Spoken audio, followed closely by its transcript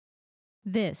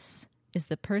This is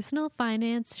the Personal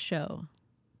Finance Show.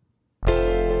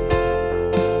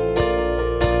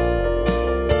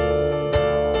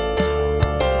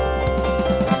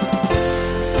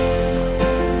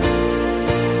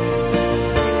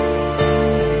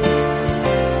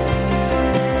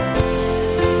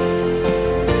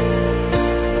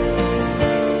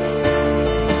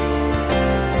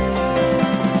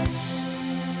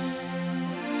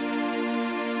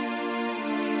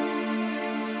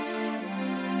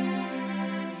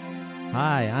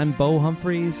 Hi, I'm Bo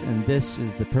Humphreys, and this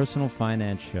is the Personal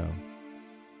Finance Show.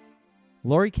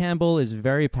 Laurie Campbell is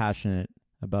very passionate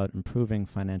about improving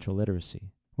financial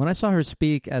literacy. When I saw her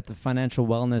speak at the Financial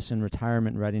Wellness and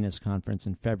Retirement Readiness Conference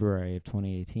in February of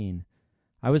 2018,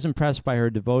 I was impressed by her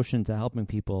devotion to helping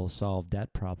people solve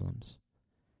debt problems.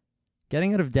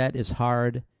 Getting out of debt is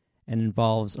hard and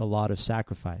involves a lot of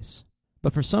sacrifice.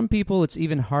 But for some people, it's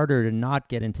even harder to not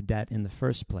get into debt in the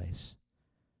first place.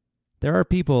 There are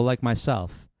people like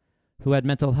myself who had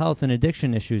mental health and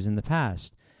addiction issues in the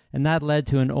past, and that led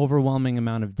to an overwhelming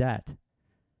amount of debt.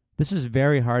 This is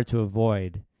very hard to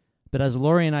avoid, but as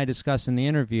Laurie and I discussed in the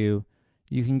interview,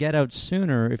 you can get out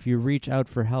sooner if you reach out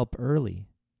for help early.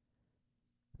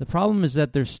 The problem is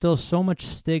that there's still so much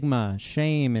stigma,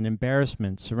 shame, and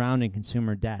embarrassment surrounding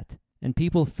consumer debt, and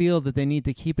people feel that they need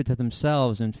to keep it to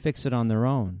themselves and fix it on their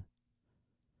own.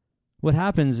 What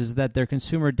happens is that their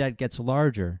consumer debt gets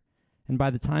larger, and by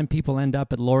the time people end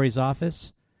up at Laurie's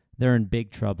office, they're in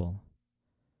big trouble.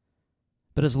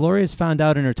 But as Laurie has found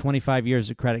out in her 25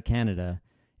 years at Credit Canada,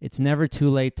 it's never too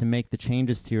late to make the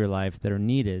changes to your life that are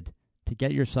needed to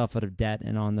get yourself out of debt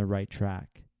and on the right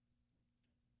track.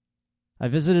 I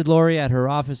visited Laurie at her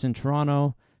office in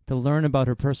Toronto to learn about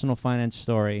her personal finance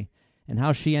story and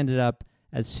how she ended up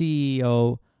as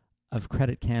CEO of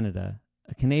Credit Canada,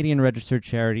 a Canadian registered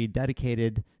charity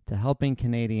dedicated to helping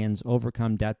Canadians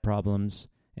overcome debt problems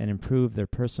and improve their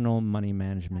personal money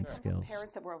management skills.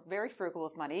 Parents that were very frugal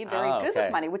with money, very good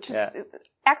with money, which is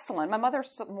excellent. My mother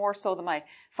more so than my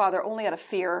father, only out of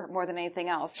fear more than anything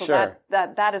else. So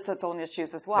that is its own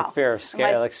issues as well. Like fear of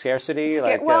scarcity?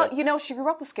 She grew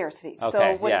up with scarcity.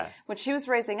 Okay, so when she was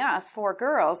raising us, 4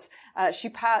 girls, she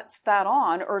passed that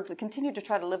on or continued to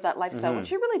try to live that lifestyle when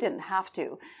she really didn't have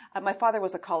to. My father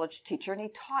was a college teacher and he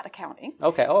taught accounting.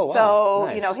 Okay. Oh, wow. So,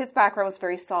 Nice. His background was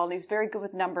very solid. He was very good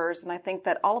with numbers. And I think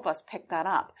that all of us picked that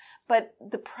up. But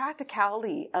the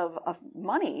practicality of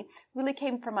money really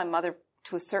came from my mother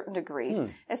to a certain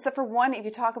degree. Except for one, if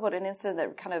you talk about an incident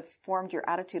that kind of formed your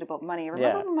attitude about money. I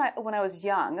remember when I was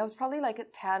young, I was probably like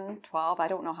at 10, 12, I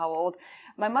don't know how old.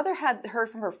 My mother had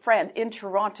heard from her friend in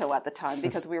Toronto at the time,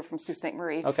 because we were from Sault Ste.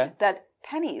 Marie, that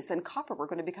pennies and copper were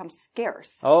going to become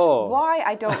scarce. Oh. Why?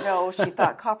 I don't know. She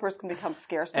thought copper was going to become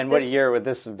scarce. And what year would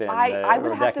this have been? I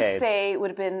would have to say it would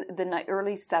have been the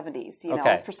early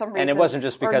 70s, for some reason. And it wasn't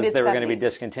just because they were going to be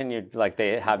discontinued like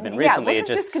they have been recently. It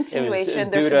wasn't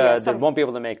discontinuation. It was due to they won't be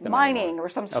able to make them mining anymore. Or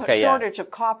some shortage of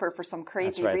copper for some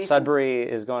crazy reason. Sudbury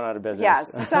is going out of business.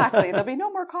 Yes, exactly. There'll be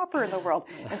no more copper in the world.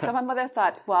 And so my mother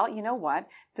thought, well, you know what?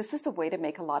 This is a way to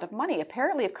make a lot of money.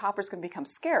 Apparently, if copper is going to become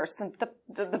scarce, then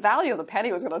the value of the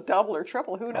penny was going to double or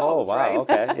triple. Who knows, right?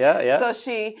 Okay. Yeah. So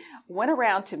she went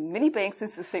around to many banks in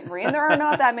Sault Ste. Marie, and there are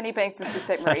not that many banks in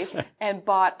Sault Ste. Marie, and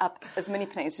bought up as many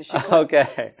pennies as she could.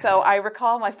 Okay. So I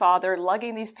recall my father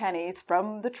lugging these pennies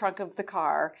from the trunk of the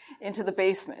car into the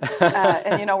basement.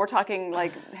 And, we're talking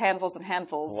like handfuls and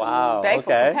handfuls, and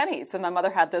bagfuls of pennies. And my mother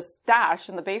had this stash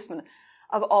in the basement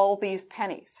of all these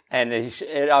pennies. And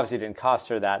it obviously didn't cost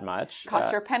her that much.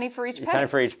 Cost her a penny for each penny. A penny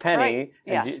for each penny. Right.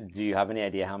 Yes. Do you have any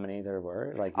idea how many there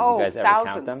were? Like, did you guys ever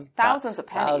count them? Thousands of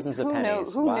pennies. Thousands of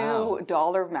pennies. Who knew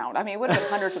dollar amount? I mean, it would have been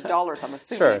hundreds of dollars, I'm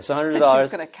assuming. Sure, so $100. Since she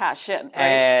was going to cash in, right?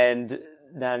 And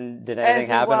then did anything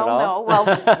happen at all? Well,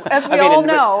 as we all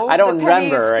know, I don't the penny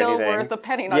is remember still anything. worth a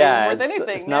penny, not even worth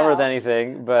anything. It's not worth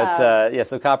anything, but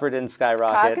so copper didn't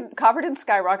skyrocket. Copper didn't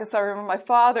skyrocket, so I remember my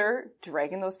father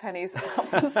dragging those pennies up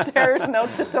the stairs and out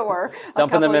the door.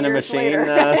 Dumping them in a machine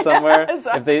somewhere.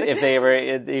 Exactly. If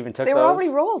they even took those. They were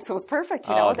already rolled, so it was perfect.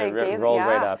 They rolled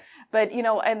right up. But,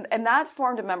 and that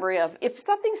formed a memory of if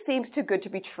something seems too good to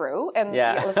be true, and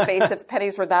let's face it, if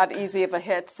pennies were that easy of a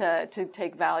hit to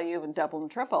take value and double and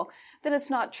triple, then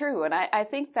it's not true. And I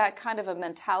think that kind of a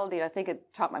mentality, and I think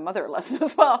it taught my mother a lesson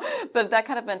as well, but that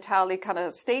kind of mentality kind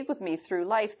of stayed with me through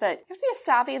life, that you have to be a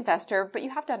savvy investor, but you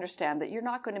have to understand that you're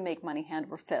not going to make money hand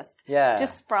over fist. Yeah.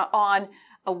 Just on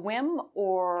a whim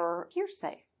or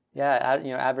hearsay. Yeah,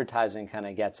 advertising kind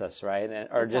of gets us, right?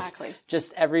 Or Exactly.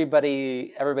 just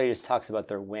everybody just talks about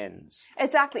their wins.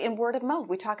 Exactly. In word of mouth,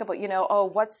 we talk about,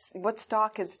 what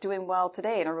stock is doing well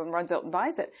today, and everyone runs out and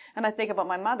buys it. And I think about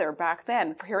my mother back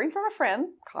then, hearing from a friend,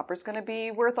 copper's going to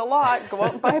be worth a lot, go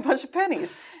out and buy a bunch of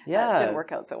pennies. Yeah. It didn't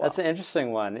work out so well. That's an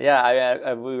interesting one.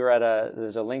 Yeah, we were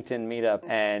there's a LinkedIn meetup,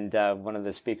 and one of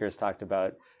the speakers talked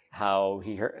about how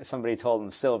somebody told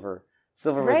him silver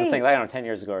was the thing, I don't know, 10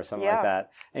 years ago or something like that.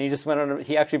 And he just went on,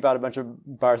 he actually bought a bunch of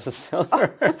bars of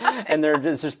silver and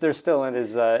they're still in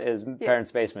his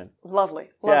parents' basement. Lovely.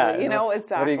 Yeah,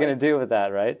 exactly. What are you going to do with that,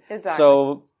 right? Exactly.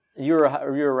 So you were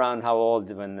around how old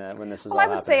when this was all Well, I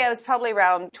would happening? say I was probably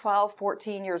around 12,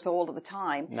 14 years old at the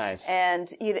time. Nice. And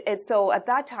so at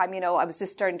that time, I was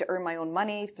just starting to earn my own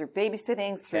money through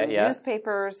babysitting, through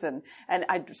newspapers, and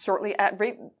I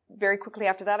very quickly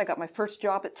after that, I got my first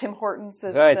job at Tim Hortons.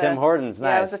 Tim Hortons, nice.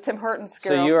 Yeah, I was a Tim Hortons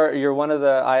girl. So you're one of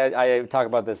the, I talk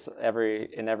about this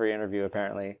in every interview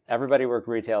apparently. Everybody worked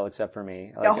retail except for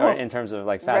me, or in terms of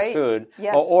like fast food,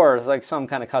 yes. or like some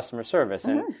kind of customer service.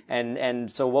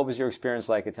 And so what was your experience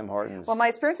like at Tim Hortons? Well, my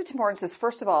experience at Tim Hortons is,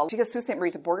 first of all, because Sault Ste.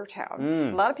 Marie's a border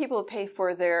town, a lot of people pay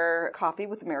for their coffee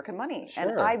with American money. Sure.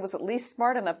 And I was at least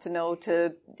smart enough to know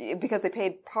because they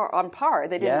paid on par.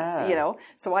 They didn't,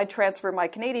 so I'd transfer my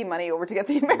Canadian money over to get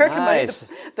the American money.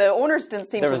 The owners didn't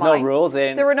seem to mind. There was no rules?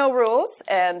 There were no rules.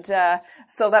 And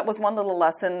so that was one little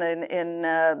lesson in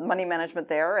money management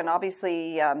there. And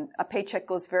obviously, a paycheck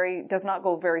does not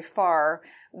go very far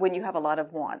when you have a lot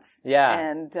of wants. Yeah.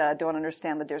 And don't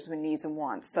understand the difference between needs and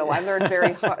wants. So I learned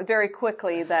very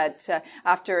quickly that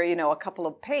after, a couple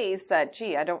of pays that,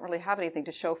 I don't really have anything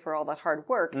to show for all that hard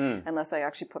work unless I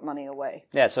actually put money away.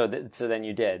 Yeah, so then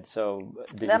you did. So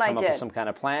did you come up with some kind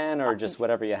of plan or just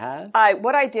whatever you had?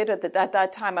 What I did at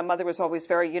that time, my mother was always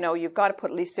very, you've got to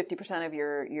put at least 50% of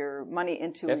your money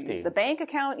into the bank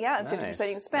account. Yeah, and 50%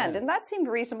 you can spend. Yeah. And that seemed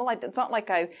reasonable. It's not like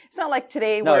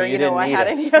today where, I had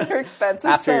any other expenses.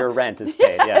 After your rent is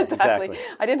paid. Yeah, exactly.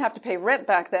 I didn't have to pay rent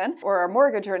back then or a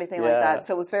mortgage or anything like that.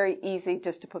 So it was very easy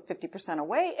just to put 50%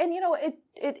 away. And,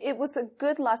 it was a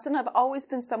good lesson. I've always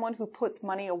been someone who puts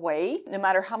money away, no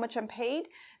matter how much I'm paid,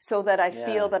 so that I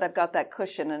feel that I've got that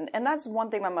cushion. And that's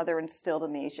one thing my mother instilled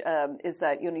in me, is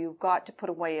that, you've got to put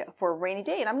away for a rainy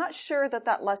day. And I'm not sure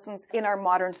that lesson's in our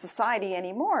modern society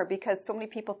anymore, because so many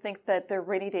people think that their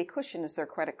rainy day cushion is their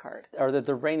credit card. Or that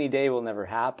the rainy day will never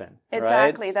happen.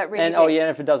 Exactly, right? that rainy day. And, and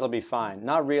if it does, I'll be fine.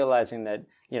 Not realizing that,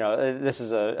 this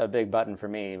is a big button for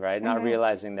me, right? Not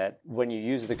realizing that when you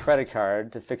use the credit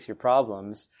card to fix your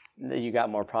problems, you got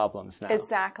more problems now.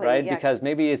 Exactly. Right? Yeah. Because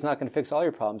maybe it's not going to fix all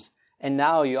your problems. And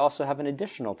now you also have an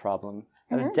additional problem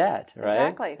of debt, right?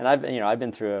 Exactly. And I've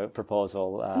been through a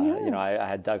proposal. I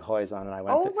had Doug Hoyes on, and I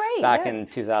went back in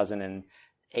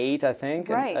 2008, I think.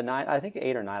 Right.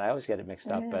 8 or 9. I always get it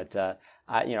mixed up, but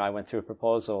I went through a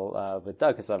proposal with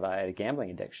Doug because I had a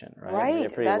gambling addiction, right? Right. A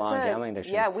pretty long gambling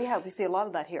addiction. Yeah, we see a lot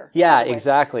of that here. Yeah,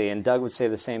 exactly. And Doug would say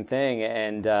the same thing,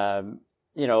 and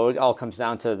it all comes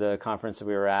down to the conference that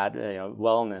we were at,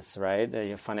 wellness,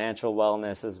 right? Financial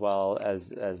wellness as well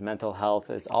as mental health.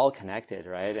 It's all connected,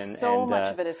 right? And so much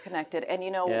of it is connected. And,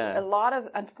 a lot of,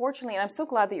 unfortunately, and I'm so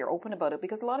glad that you're open about it,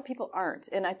 because a lot of people aren't.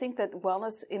 And I think that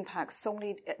wellness impacts so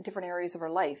many different areas of our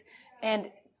life.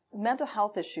 And mental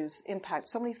health issues impact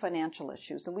so many financial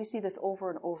issues. And we see this over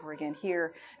and over again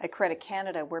here at Credit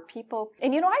Canada, where people,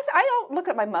 and I look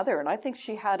at my mother, and I think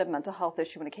she had a mental health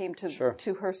issue when it came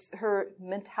to her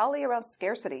mentality around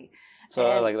scarcity.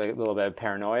 So like a little bit of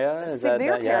paranoia?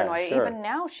 Severe paranoia. Yeah, sure. Even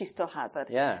now she still has it.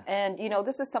 Yeah. And,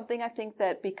 this is something I think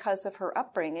that because of her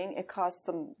upbringing, it caused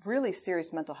some really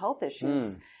serious mental health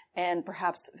issues. And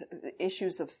perhaps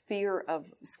issues of fear of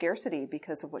scarcity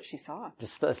because of what she saw.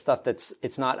 Just the stuff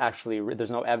it's not actually, there's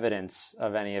no evidence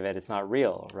of any of it. It's not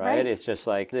real, right? It's just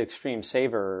like the extreme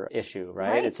saver issue,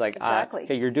 right? It's like, exactly.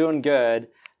 Okay, you're doing good,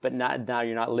 but now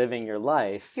you're not living your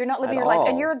life. You're not living your life,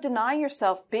 and you're denying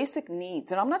yourself basic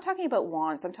needs. And I'm not talking about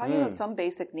wants. I'm talking about some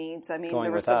basic needs. I mean,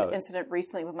 there was some incident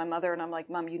recently with my mother, and I'm like,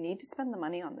 Mom, you need to spend the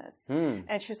money on this.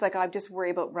 And she was like, I just worry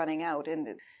about running out.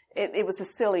 And it was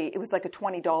it was like a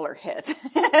 $20 hit.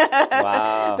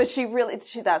 Wow. But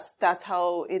that's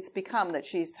how it's become, that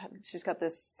she's got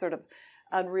this sort of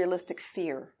unrealistic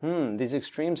fear. These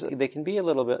extremes, they can be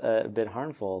a bit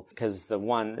harmful, because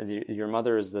your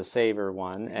mother is the saver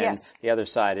one, and the other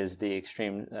side is the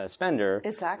extreme spender,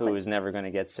 who is never going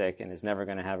to get sick and is never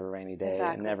going to have a rainy day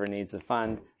and never needs a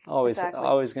fund. Always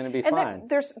going to be fine.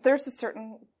 There's a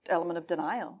certain element of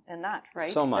denial in that,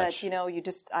 right? So much.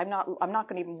 That I'm not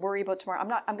going to even worry about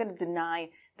tomorrow. I'm going to deny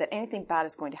that anything bad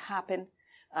is going to happen.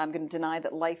 I'm going to deny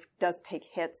that life does take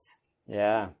hits.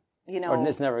 Yeah. or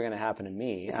it's never going to happen to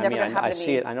me. It's never going to happen to me. I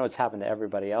see it. I know it's happened to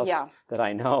everybody else that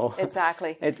I know.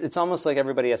 Exactly. It's almost like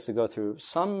everybody has to go through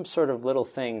some sort of little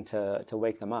thing to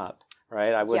wake them up,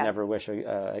 right? I would never wish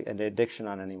an addiction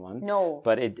on anyone. No.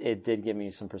 But it did give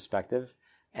me some perspective.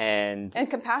 And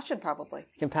compassion, probably.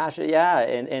 Compassion, yeah.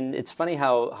 And it's funny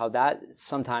how that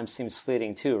sometimes seems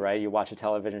fleeting too, right? You watch a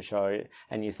television show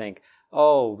and you think,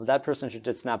 oh, that person should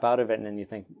just snap out of it. And then you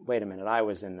think, wait a minute, I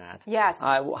was in that. Yes.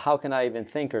 How can I even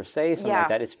think or say something like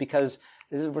that? It's because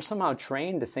we're somehow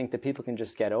trained to think that people can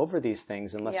just get over these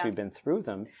things unless we've been through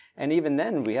them. And even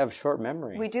then, we have short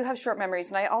memory. We do have short memories.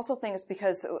 And I also think it's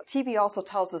because TV also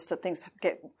tells us that things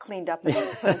get cleaned up and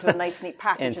put into a nice, neat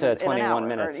package into 21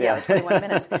 minutes. Or, 21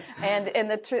 minutes.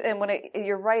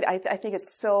 You're right. I think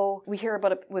it's so, we hear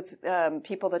about it with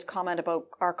people that comment about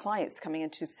our clients coming in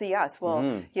to see us.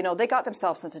 Well, they got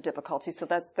themselves into difficulty, so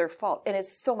that's their fault. And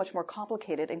it's so much more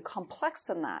complicated and complex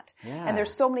than that. Yeah. And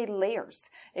there's so many layers.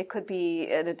 It could be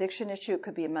an addiction issue. It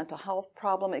could be a mental health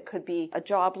problem. It could be a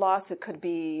job loss. It could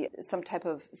be some type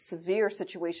of severe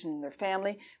situation in their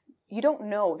family. You don't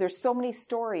know. There's so many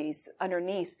stories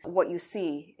underneath what you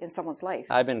see in someone's life.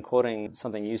 I've been quoting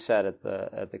something you said at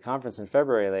the conference in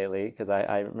February lately, because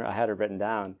I had it written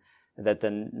down, that the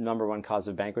number one cause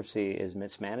of bankruptcy is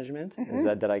mismanagement.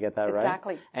 Mm-hmm. Did I get that right?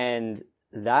 Exactly. And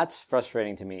that's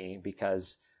frustrating to me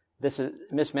because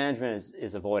mismanagement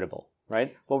is avoidable.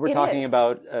 Right. What we're talking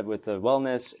about with the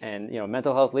wellness and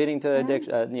mental health leading to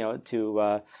addiction,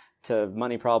 to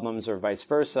money problems or vice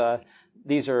versa.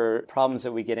 These are problems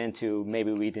that we get into.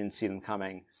 Maybe we didn't see them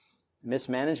coming.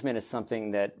 Mismanagement is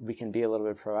something that we can be a little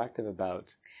bit proactive about.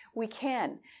 We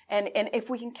can. And if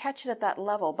we can catch it at that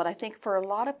level, but I think for a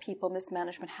lot of people,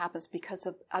 mismanagement happens because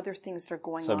of other things that are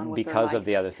going on with their life. Because of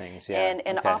the other things, yeah.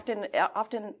 And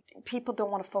often people don't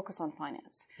want to focus on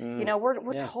finance.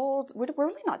 We're told, we're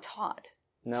really not taught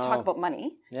to talk about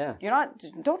money. Yeah.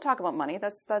 Don't talk about money.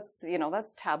 That's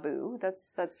taboo.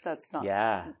 That's not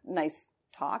nice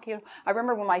talk. I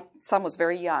remember when my son was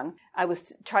very young, I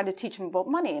was trying to teach him about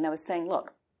money, and I was saying,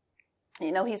 look,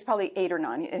 he's probably 8 or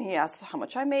 9, and he asked how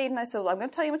much I made, and I said, well, I'm going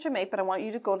to tell you how much I made, but I want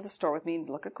you to go to the store with me and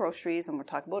look at groceries, and we're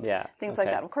talking about things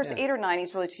like that. Of course, 8 or 9,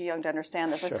 he's really too young to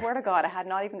understand this. Sure. I swear to God, I had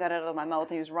not even got it out of my mouth,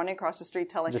 and he was running across the street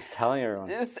telling everyone.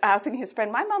 Just asking his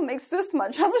friend, my mom makes this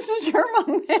much. How much does your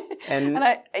mom make? And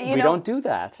we don't do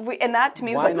that. And that to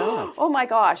me was Why like, not? oh my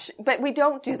gosh. But we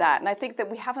don't do that. And I think that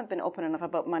we haven't been open enough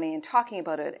about money and talking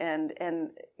about it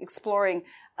and exploring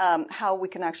how we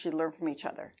can actually learn from each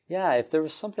other. Yeah, if there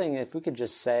was something, if we could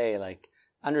just say, like,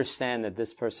 understand that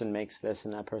this person makes this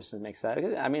and that person makes that.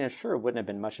 I mean, sure, it wouldn't have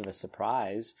been much of a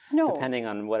surprise, depending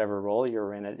on whatever role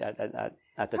you're in at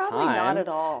the time. Probably not at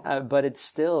all. But it's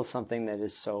still something that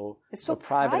is so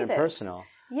private and personal.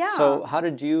 Yeah. So how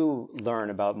did you learn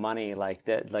about money like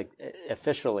that, like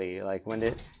officially? Like what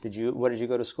did you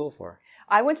go to school for?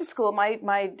 I went to school.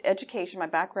 My education, my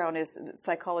background is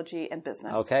psychology and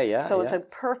business. Okay, yeah. So it's a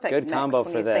perfect good mix combo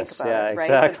when for you this. think about it, right?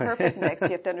 Exactly. It's a perfect mix. You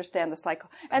have to understand the psycho.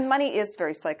 And money is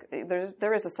very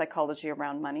there is a psychology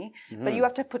around money, but you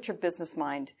have to put your business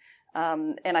mind.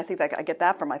 And I think that I get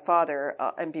that from my father,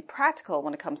 and be practical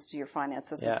when it comes to your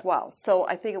finances as well. So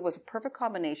I think it was a perfect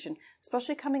combination,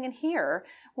 especially coming in here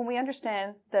when we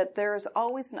understand that there is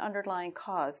always an underlying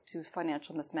cause to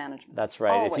financial mismanagement. That's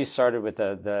right. Always. If you started with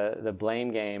the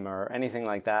blame game or anything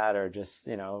like that, or just,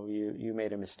 you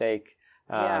made a mistake,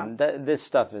 this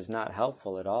stuff is not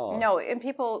helpful at all. No, and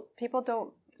people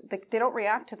don't. They don't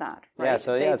react to that, right? Yeah,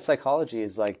 so psychology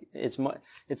is like it's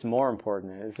more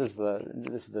important. This is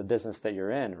the business that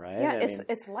you're in, right? Yeah,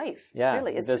 it's life. Yeah,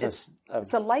 really, it's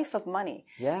the life of money.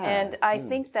 Yeah, and I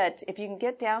think that if you can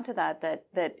get down to that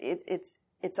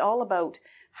it's all about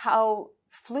how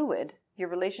fluid your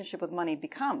relationship with money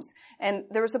becomes. And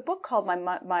there was a book called My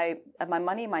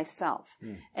Money, Myself.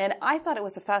 And I thought it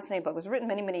was a fascinating book. It was written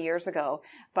many, many years ago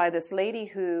by this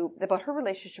lady about her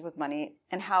relationship with money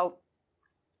and how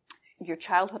your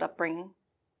childhood upbringing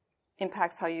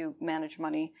impacts how you manage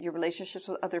money, your relationships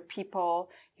with other people,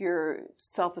 your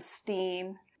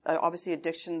self-esteem, obviously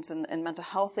addictions and mental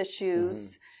health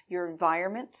issues, your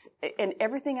environment, and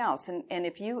everything else. And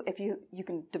if you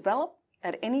can develop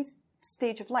at any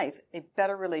stage of life a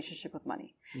better relationship with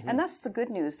money. And that's the good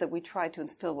news that we try to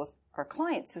instill with our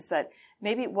clients, is that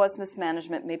maybe it was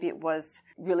mismanagement, maybe it was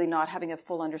really not having a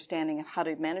full understanding of how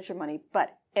to manage your money,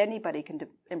 but anybody can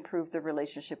improve their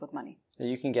relationship with money.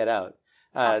 You can get out.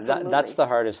 That's the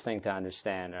hardest thing to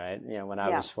understand, right? When I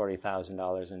was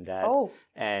 $40,000 in debt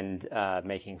and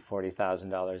making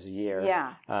 $40,000 a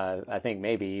year, I think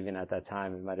maybe even at that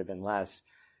time it might have been less,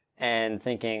 and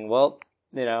thinking, well,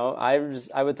 I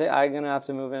would think I'm gonna have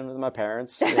to move in with my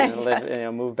parents and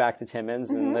live, move back to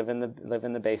Timmins and live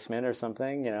in the basement or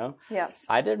something. Yes.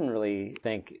 I didn't really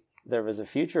think there was a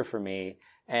future for me,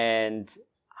 and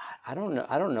I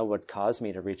don't know what caused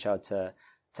me to reach out to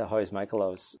Hoyes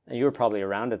Michaelos. You were probably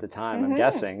around at the time, I'm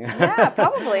guessing. Yeah,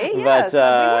 probably. Yes, we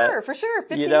were for sure.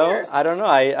 50 years. I don't know.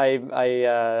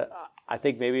 I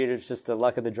think maybe it was just a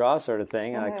luck of the draw sort of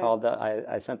thing. And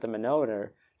I sent them a note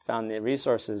or found the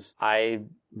resources. I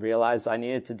realized I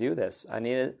needed to do this. I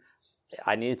needed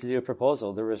to do a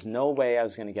proposal. There was no way I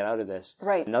was going to get out of this.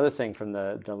 Right. Another thing from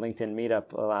the LinkedIn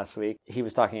meetup last week, he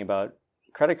was talking about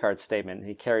credit card statement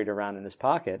he carried around in his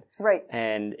pocket. Right.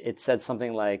 And it said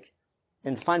something like,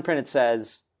 in the fine print it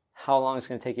says how long it's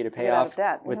going to take you to pay off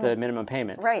with the minimum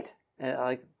payment. Right.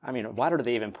 And why do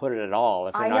they even put it at all?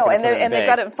 If they're I not know, going to put it and they've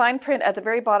got it in fine print at the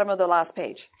very bottom of the last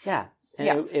page. Yeah. And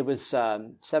yes. it was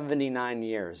 79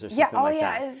 years or something like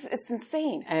that. It's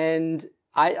insane. And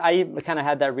I kind of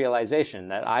had that realization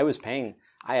that I was paying.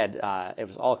 I had it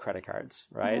was all credit cards,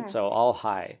 right? So all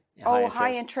high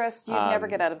interest. You'd never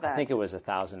get out of that. I think it was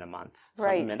 $1,000 a month,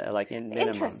 right? Like in minimums.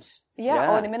 Interest. Yeah.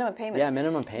 Oh, and the minimum payments. Yeah,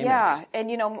 minimum payments. Yeah,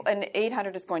 and and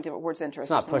 800 is going towards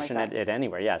interest. It's not pushing it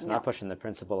anywhere. Yeah, it's not pushing the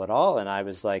principal at all. And I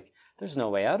was like, "There's no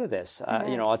way out of this."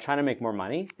 I'll try to make more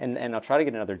money, and I'll try to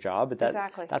get another job, but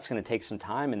that's going to take some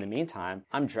time. In the meantime,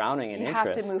 I'm drowning in interest.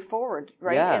 You have to move forward,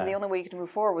 right? Yeah. And the only way you can move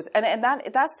forward was, and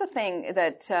that's the thing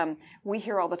that we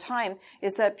hear all the time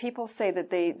is that people say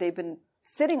that they've been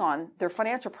sitting on their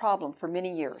financial problem for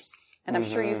many years. And I'm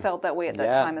sure you felt that way at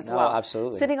that time as well.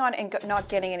 Absolutely. Sitting on and not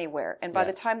getting anywhere. And by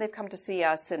the time they've come to see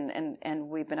us and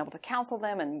we've been able to counsel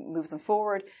them and move them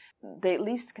forward, they at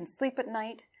least can sleep at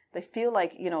night. They feel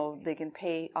like, they can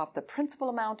pay off the principal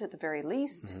amount at the very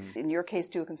least. In your case,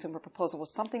 do a consumer proposal where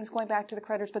something's going back to the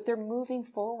creditors, but they're moving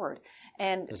forward.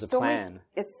 And there's a plan.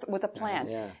 It's with a plan.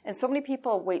 Yeah. And so many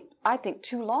people wait, I think,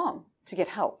 too long to get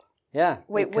help. Yeah.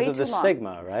 Wait way too long. Because of the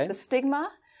stigma, right? The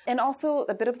stigma. And also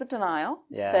a bit of the denial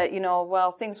that,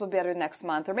 things will be better next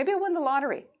month, or maybe I'll win the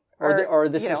lottery. Or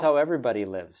this is how everybody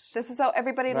lives. This is how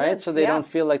everybody lives. Right? So they don't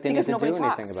feel like they need to do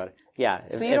anything about it. Yeah.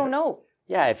 So you don't know.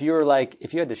 Yeah, if you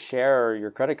had to share your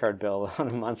credit card bill on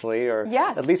a monthly, or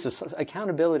at least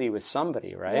accountability with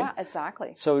somebody, right? Yeah,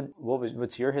 exactly. So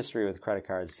what's your history with credit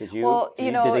cards? Did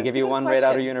did they give you one right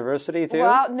out of university too?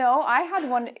 Well, no, I had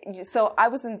one. So I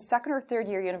was in second or third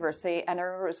year university, and I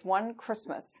remember it was one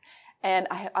Christmas. And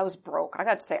I was broke. I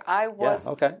got to say, I was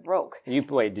broke.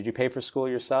 Did you pay for school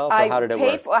yourself, or how did it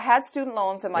work? I had student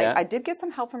loans, and I did get some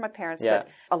help from my parents, but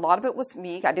a lot of it was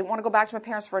me. I didn't want to go back to my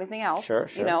parents for anything else,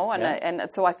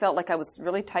 and so I felt like I was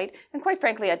really tight. And quite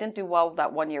frankly, I didn't do well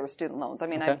that 1 year with student loans. I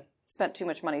mean, I spent too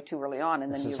much money too early on,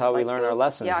 and then this is how we learn our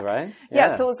lessons, right?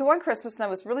 Yeah. So it was the one Christmas, and I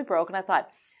was really broke, and I thought,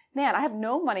 man, I have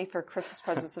no money for Christmas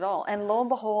presents at all. And lo and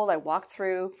behold, I walked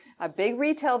through a big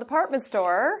retail department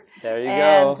store. There you go.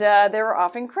 And they were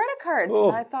offering credit cards. Ooh.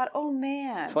 And I thought, oh,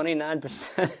 man. 29% interest.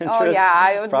 Oh,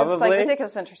 yeah. Probably. It's like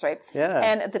ridiculous interest rate. Yeah.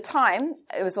 And at the time,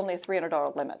 it was only a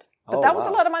 $300 limit. But that was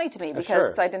a lot of money to me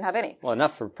because I didn't have any. Well,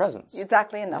 enough for presents.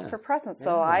 Exactly, enough for presents.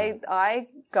 So I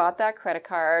got that credit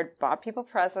card, bought people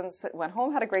presents, went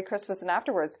home, had a great Christmas, and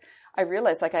afterwards I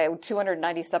realized I owed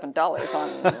 $297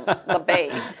 on the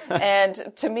bay.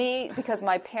 And to me, because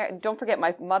don't forget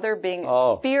my mother being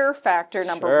fear factor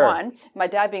number one, my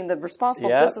dad being the responsible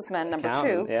businessman number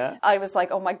two, I was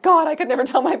like, oh my God, I could never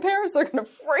tell my parents, they're going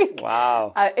to freak.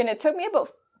 Wow. And it took me about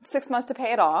 6 months to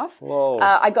pay it off. Whoa.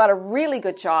 I got a really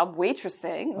good job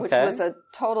waitressing, which was a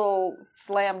total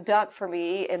slam dunk for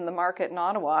me in the market in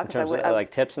Ottawa. In terms of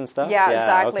like tips and stuff? Yeah,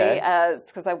 exactly.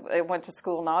 Because I went to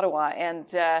school in Ottawa. And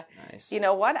you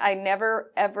know what? I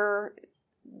never, ever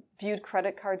viewed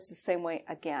credit cards the same way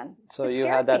again. So you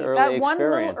had that early experience. That one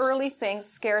little early thing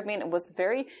scared me, and it was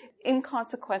very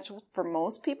inconsequential for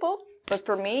most people. But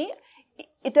for me,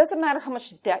 it doesn't matter how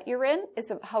much debt you're in,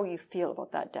 it's how you feel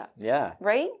about that debt. Yeah.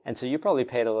 Right? And so you probably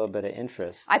paid a little bit of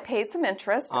interest. I paid some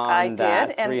interest. I did.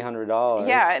 That $300.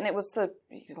 Yeah, and it was a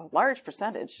large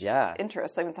percentage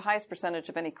interest. I mean, it's the highest percentage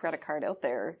of any credit card out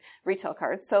there, retail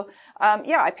cards. So,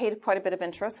 I paid quite a bit of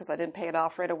interest because I didn't pay it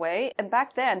off right away. And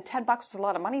back then, $10 was a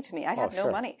lot of money to me. I had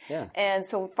no money. Yeah. And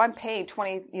so if I'm paying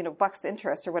 $20, bucks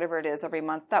interest or whatever it is every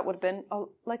month, that would have been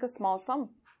like a small sum.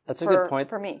 That's a good point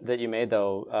that you made,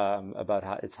 though, about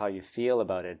how you feel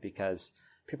about it, because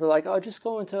people are like, oh, just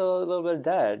go into a little bit of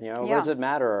debt. What does it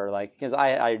matter? Or like, because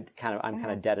I'm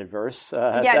kind of debt adverse.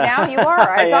 Now you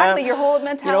are. Exactly. Your whole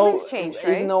mentality's changed,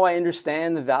 right? Even though I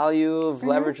understand the value of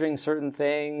leveraging certain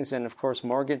things and of course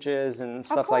mortgages and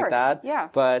stuff like that. Yeah.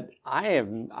 But I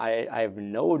have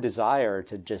no desire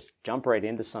to just jump right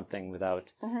into something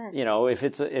without, if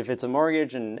it's a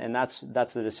mortgage and that's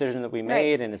the decision that we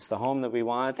made and it's the home that we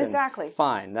want. Exactly.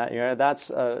 Fine. That's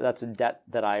a debt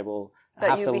that I will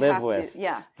have to live with.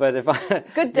 Yeah. But if I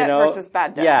good debt versus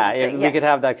bad debt. Yeah, we could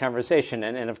have that conversation,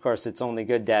 and of course it's only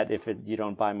good debt if you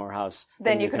don't buy more house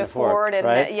than you can afford, and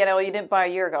right? you didn't buy a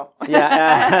year ago.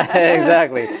 Yeah,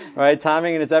 exactly. Right,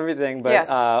 timing and it's everything, but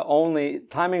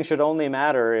timing should only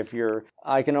matter if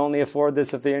I can only afford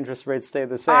this if the interest rates stay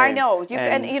the same. I know.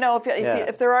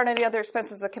 If there aren't any other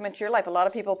expenses that come into your life, a lot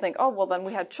of people think, oh, well, then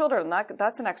we had children,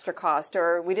 that's an extra cost,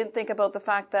 or we didn't think about the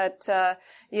fact that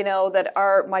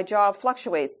that my job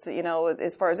fluctuates,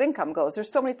 as far as income goes.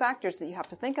 There's so many factors that you have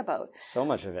to think about. So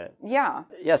much of it. Yeah.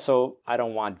 Yeah, so I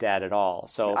don't want debt at all.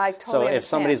 So I totally if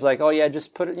somebody's like, oh yeah,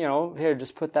 just put it, here,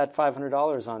 just put that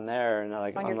 $500 on there, and I'm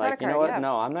like, you know what?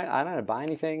 No, I'm not going to buy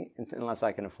anything unless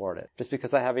I can afford it. Just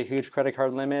because I have a huge credit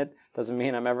card limit doesn't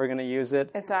mean I'm ever going to use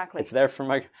it. Exactly. It's there for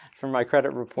my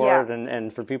credit report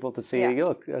and for people to see,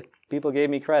 look, people gave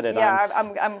me credit. Yeah,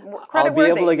 I'm credit I'll be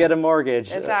able to get a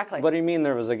mortgage. Exactly. What do you mean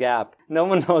there was a gap? No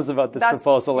one knows about this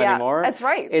proposal anymore. That's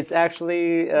right. It's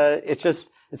actually,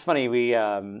 it's funny. We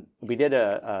did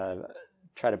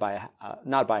try to buy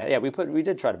we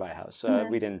did try to buy a house.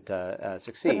 We didn't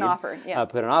succeed.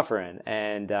 Put an offer in,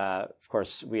 and of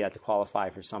course we had to qualify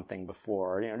for something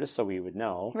before, just so we would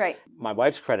know. Right. My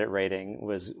wife's credit rating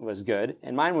was good,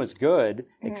 and mine was good,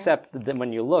 except that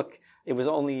when you look, it was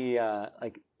only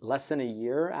less than a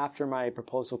year after my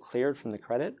proposal cleared from the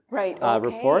credit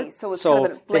report. So it's kind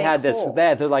of a blank they had hole.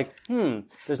 They're like,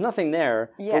 there's nothing there.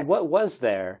 Yes. But what was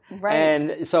there? Right.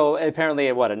 And so apparently,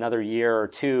 another year or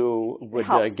two would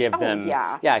give them.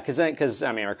 Because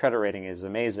our credit rating is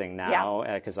amazing now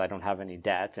because I don't have any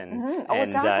debt and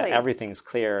everything's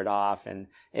cleared off, and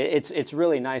it's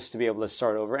really nice to be able to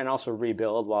start over and also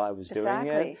rebuild while I was doing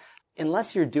it.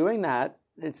 Unless you're doing that,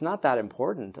 it's not that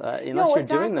important unless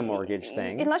you're doing the mortgage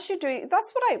thing. Unless you're doing,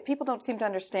 that's what people don't seem to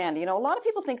understand. A lot of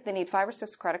people think they need 5 or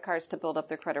 6 credit cards to build up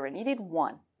their credit rating. You need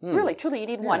one. Really, truly, you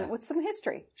need one with some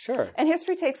history. Sure. And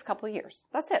history takes a couple of years.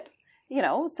 That's it.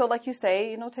 So like you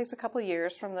say, it takes a couple of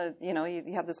years from the,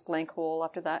 you have this blank hole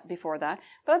before that.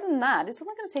 But other than that, it's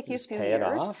only going to take you a few years. Pay it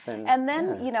off and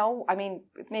then,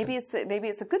 maybe it's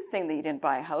a good thing that you didn't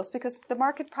buy a house because the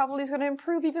market probably is going to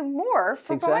improve even more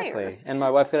for buyers. And my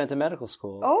wife got into medical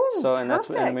school. Oh,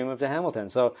 and we moved to Hamilton.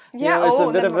 So,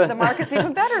 the market's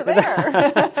even better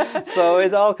there. So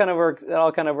it all kind of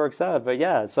works out.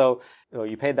 But so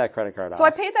you paid that credit card off. So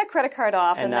I paid that credit card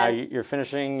off. And now you're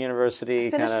finishing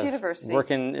university. University.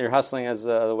 You're hustling as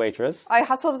a waitress. I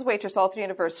hustled as a waitress all through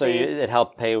university. So it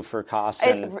helped pay for costs.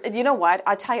 You know what?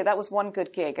 I tell you, that was one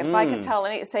good gig. If I could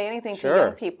say anything to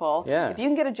young people, if you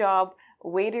can get a job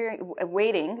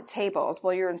waiting tables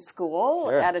while you're in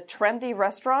school at a trendy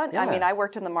restaurant. Yeah. I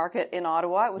worked in the market in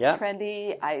Ottawa. It was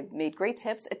trendy. I made great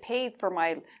tips. It paid for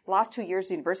my last 2 years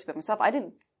of university by myself. I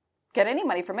didn't get any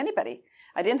money from anybody.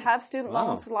 I didn't have student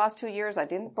loans the last 2 years. I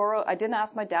didn't borrow. I didn't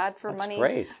ask my dad for money.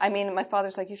 Great. My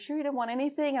father's like, you sure you didn't want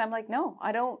anything? And I'm like, no,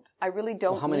 I don't. I really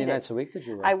don't. How many nights a week did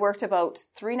you work? I worked about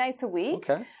 3 nights a week.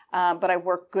 Okay. But I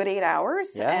worked good 8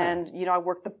 hours. Yeah. And, I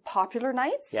worked the popular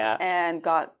nights. Yeah. And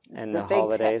got the big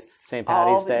holidays, tips. St.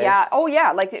 Patty's Day. Yeah. Oh,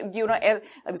 yeah. It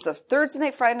was a Thursday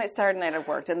night, Friday night, Saturday night I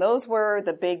worked. And those were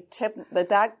the big tip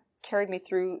that carried me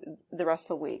through the rest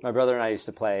of the week. My brother and I used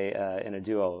to play in a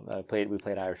duo. We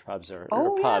played Irish pubs or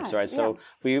pubs, right? Yeah. So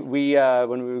we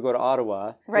when we would go to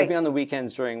Ottawa, we'd be on the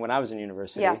weekends when I was in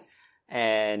university. Yes.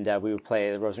 And we would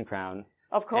play the Rose and Crown.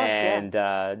 Of course, and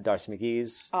Darcy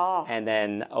McGee's. Oh. And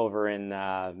then over in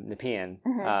Nepean,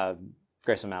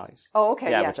 Grace O'Malley's. Oh,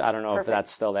 okay, yes. Which I don't know if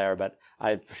that's still there, but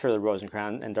I'm sure the Rose and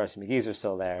Crown and Darcy McGee's are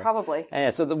still there. Probably.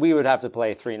 And so we would have to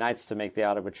play 3 nights to make the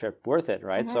Ottawa trip worth it,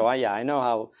 right? Mm-hmm. So I know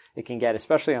how it can get,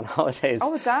 especially on holidays.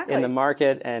 Oh, exactly. In the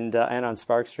market and on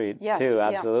Spark Street too,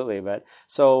 absolutely. Yeah. But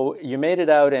so you made it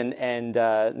out and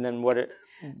then what?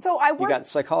 So I worked. You got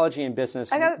psychology and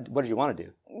business. What did you want to do?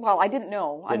 Well, I didn't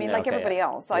know. Everybody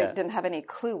else, I didn't have any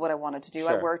clue what I wanted to do.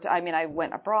 Sure. I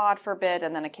went abroad for a bit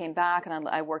and then I came back and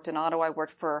I worked in Ottawa. I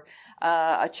worked for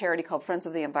a charity called Friends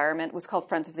of the Environment. It was called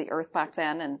Friends of the Earth back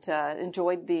then, and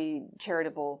enjoyed the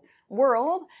charitable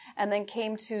world, and then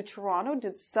came to Toronto,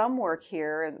 did some work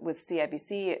here with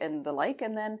CIBC and the like,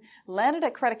 and then landed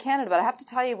at Credit Canada. But I have to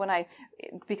tell you,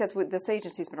 because this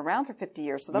agency's been around for 50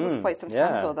 years, so that was quite some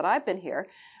time ago that I've been here.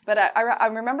 But I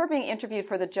remember being interviewed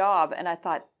for the job, and I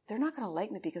thought, they're not going to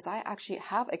like me because I actually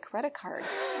have a credit card.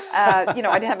 I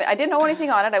didn't know anything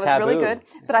on it. I was taboo. Really good,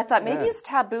 but I thought maybe it's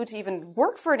taboo to even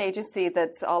work for an agency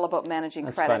that's all about managing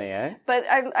That's credit. Funny, eh? But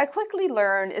I quickly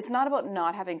learned it's not about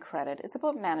not having credit. It's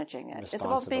about managing it. It's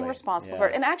about being responsible for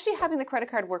it and actually having the credit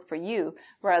card work for you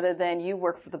rather than you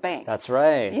work for the bank. That's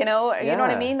right. You know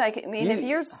what I mean? If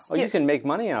you're you can make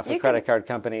money off of credit card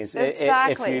companies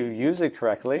if you use it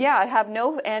correctly. Yeah, have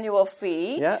no annual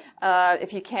fee. Yeah.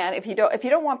 If you can, if you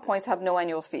don't want points, have no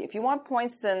annual fee. If you want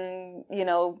points, then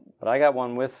But I got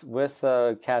one with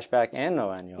cashback and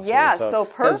no annual fee. Yeah, so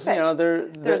perfect.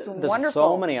 There's wonderful.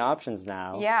 so many options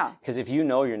now. Yeah. Because if you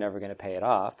know you're never going to pay it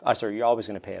off, you're always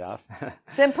going to pay it off.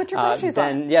 Then put your groceries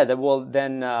on. Yeah,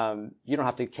 then you don't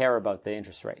have to care about the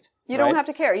interest rate. You don't have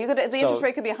to care. The interest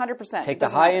rate could be 100%. Take the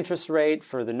high interest rate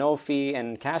for the no fee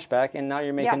and cashback, and now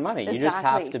you're making money. Exactly. You just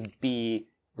have to be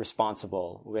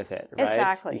responsible with it, right?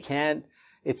 Exactly. You can't.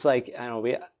 It's like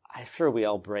I'm sure we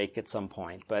all break at some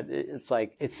point, but it's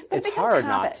hard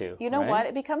not to. You know right? what?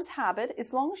 It becomes habit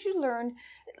as long as you learn.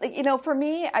 For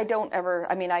me,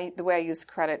 the way I use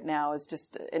credit now is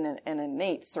just an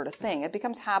innate sort of thing. It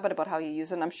becomes habit about how you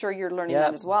use it. And I'm sure you're learning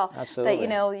that as well. Absolutely.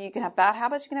 That, you can have bad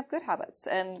habits, you can have good habits.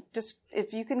 And just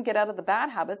if you can get out of the bad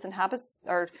habits, and habits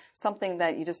are something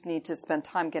that you just need to spend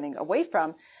time getting away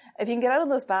from. If you can get out of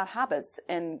those bad habits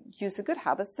and use the good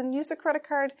habits, then use a credit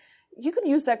card. You can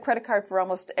use that credit card for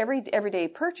almost everyday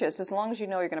purchase as long as you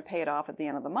know you're going to pay it off at the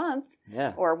end of the month.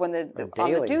 Yeah. Or on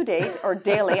the due date or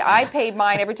daily. I paid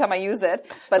mine every time I use it,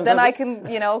 but then I can,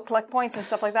 collect points and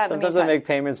stuff like that. Sometimes I make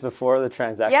payments before the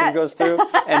transaction goes through,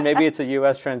 and maybe it's a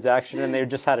U.S. transaction and they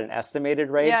just had an estimated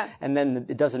rate, and then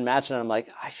it doesn't match, and I'm like,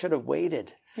 I should have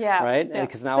waited. Yeah. Right?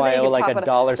 Because now I owe like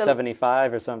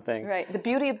 $1.75 or something. Right. The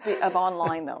beauty of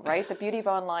online, though, right? The beauty of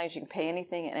online is you can pay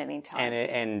anything at any time.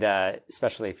 And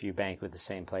especially if you bank with the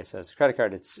same place as a credit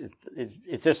card,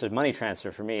 it's just a money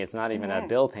transfer for me. It's not even a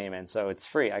bill payment, so it's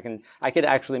free. I could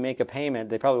actually make a payment.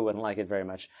 They probably wouldn't like it very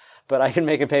much, but I can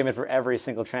make a payment for every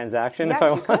single transaction if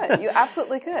I want. Yes, you could. You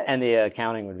absolutely could. And the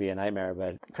accounting would be a nightmare,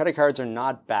 but credit cards are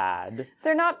not bad.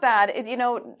 They're not bad.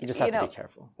 You just have to be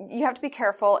careful. You have to be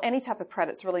careful. Any type of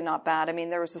credit's really not bad. I mean,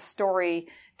 there was a story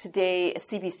today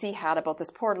CBC had about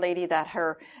this poor lady that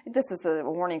this is a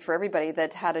warning for everybody,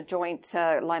 that had a joint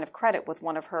line of credit with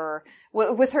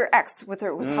with her ex, with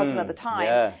her husband at the time.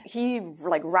 Yeah. He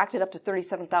racked it up to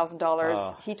 $37,000.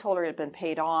 Oh. He told her it had been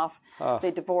paid off. Oh. They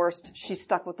divorced. She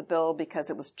stuck with the bill because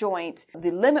it was joint.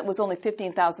 The limit was only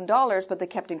 $15,000, but they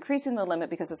kept increasing the limit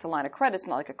because it's a line of credit. It's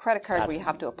not like a credit card where you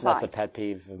have to apply. That's a pet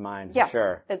peeve of mine, for yes,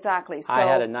 sure. Exactly. So, I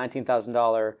had a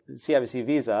 $19,000 CIBC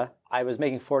Visa. I was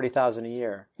making $40,000 a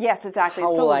year. Yes, exactly.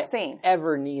 How so will insane. I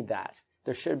ever need that?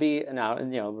 There should be, now,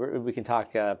 we can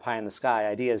talk pie in the sky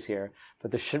ideas here, but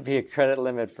there should be a credit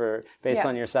limit based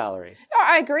on your salary. Oh,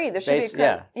 I agree. There should be a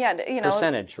credit. Yeah,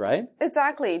 percentage, right?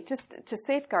 Exactly. Just to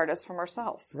safeguard us from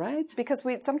ourselves. Right. Because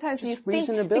sometimes you think,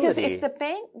 because if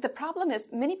the problem is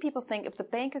many people think if the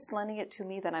bank is lending it to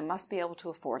me, then I must be able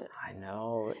to afford it. I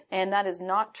know. And that is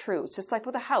not true. It's just like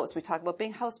with a house. We talk about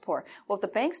being house poor. Well, if the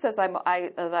bank says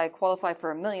I qualify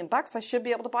for $1 million, I should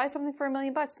be able to buy something for $1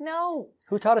 million. No.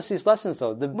 Who taught us these lessons,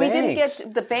 though? The banks. We didn't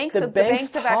get the banks. The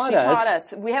banks have actually taught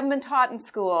us. We haven't been taught in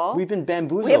school. We've been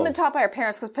bamboozled. We haven't been taught by our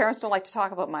parents because parents don't like to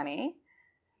talk about money.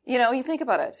 You think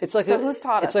about it. It's like who's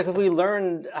taught us? It's like if we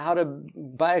learned how to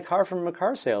buy a car from a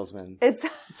car salesman. It's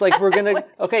like we're gonna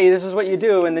this is what you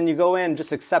do, and then you go in,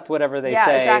 just accept whatever they say. Yeah,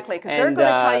 exactly. Because they're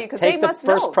going to tell you because they must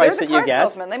know. They're the car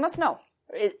salesman. They must know.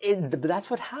 That's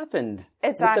what happened.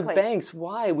 Exactly. With the banks.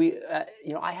 Why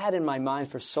I had in my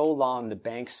mind for so long the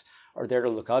banks are there to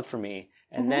look out for me,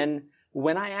 and then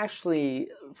when I actually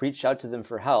reached out to them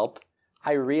for help,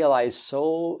 I realized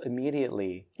so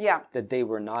immediately that they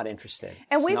were not interested.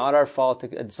 And it's not our fault.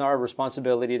 It's not our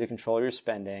responsibility to control your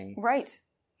spending. Right.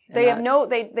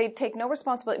 They take no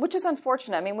responsibility, which is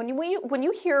unfortunate. I mean, when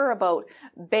you hear about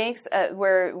banks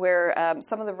where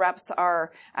some of the reps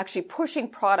are actually pushing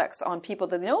products on people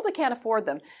that they know they can't afford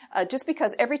them, just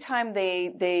because every time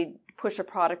they push a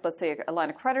product, let's say a line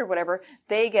of credit or whatever,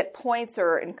 they get points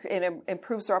or it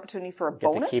improves their opportunity for a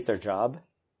bonus. To keep their job.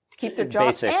 To keep their job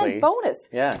basically. And bonus.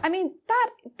 Yeah. I mean,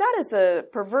 that is a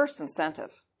perverse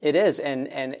incentive. It is.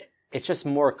 And it's just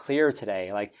more clear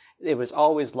today. Like, it was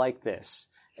always like this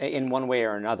in one way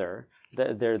or another.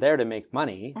 they're there to make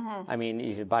money. I mean,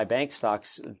 if you buy bank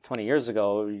stocks 20 years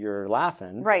ago, you're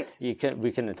laughing. Right. We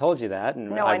couldn't have told you that, and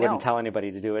No, I I know. wouldn't tell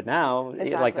anybody to do it now.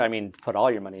 Exactly. Put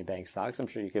all your money in bank stocks. I'm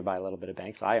sure you could buy a little bit of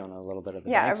banks. I own a little bit of the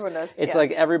Yeah, banks. everyone does. It's Yeah.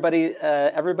 like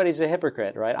everybody's a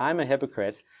hypocrite, right? I'm a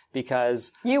hypocrite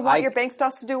because You want your bank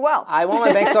stocks to do well. I want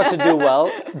my bank stocks to do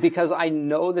well because I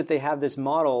know that they have this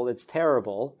model that's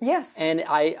terrible. Yes. And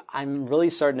I'm really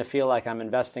starting to feel like I'm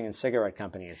investing in cigarette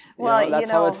companies. Well, that's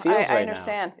how it feels right now. I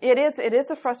understand. It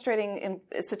is a frustrating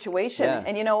situation. Yeah.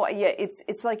 And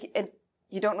it's like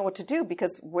you don't know what to do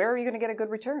because where are you going to get a good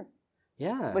return?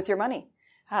 Yeah. With your money?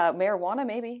 Marijuana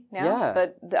maybe now,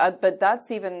 Yeah. but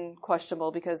that's even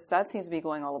questionable because that seems to be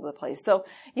going all over the place. So,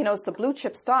 it's the blue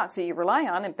chip stocks that you rely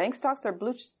on, and bank stocks are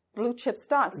blue chip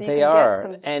stocks that you can get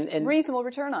some and reasonable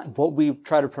return on. What we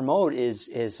try to promote is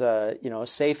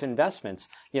safe investments.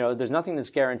 There's nothing that's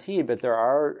guaranteed, but there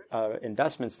are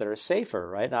investments that are safer,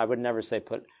 right? And I would never say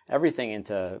put everything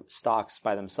into stocks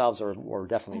by themselves, or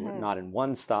definitely not in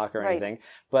one stock or anything,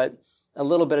 but a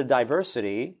little bit of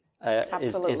diversity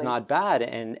is not bad,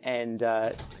 and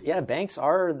banks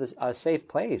are a safe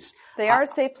place. They are a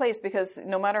safe place because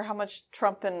no matter how much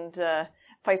Trump and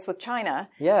fights with China,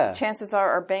 chances are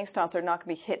our bank stocks are not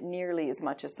going to be hit nearly as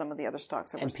much as some of the other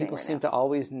stocks that we're seeing. And people right seem now. to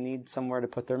always need somewhere to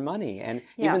put their money, and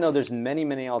even though there's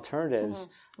many alternatives.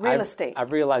 Real estate.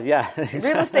 I've realized, exactly.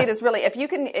 Real estate is really, if you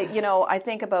can, I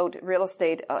think about real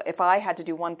estate, if I had to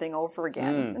do one thing over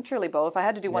again, and truly, Bo, if I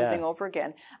had to do one thing over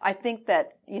again, I think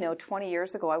that, 20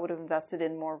 years ago, I would have invested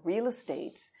in more real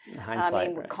estate.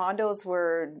 Condos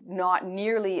were not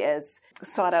nearly as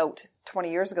sought out 20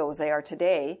 years ago as they are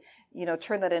today.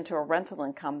 Turn that into a rental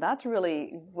income. That's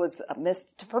really was a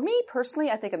missed, for me personally,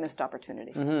 I think a missed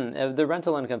opportunity. Mm-hmm. The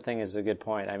rental income thing is a good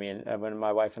point. I mean, when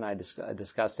my wife and I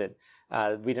discussed it,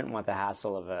 we didn't want the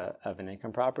hassle of an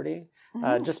income property,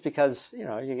 just because, you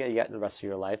get the rest of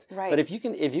your life. Right. But if you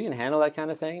can handle that kind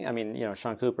of thing, I mean,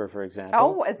 Sean Cooper, for example.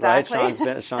 Oh, exactly.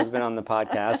 Right? Sean's been on the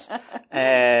podcast,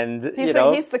 and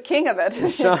he's the king of it.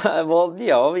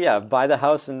 Sean, buy the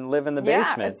house and live in the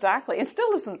basement. Yeah, exactly. And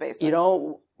still lives in the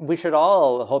basement. We should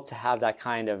all hope to have that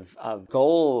kind of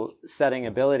goal setting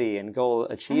ability and goal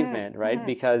achievement, right?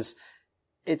 Because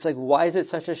it's like, why is it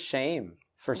such a shame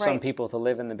for some people to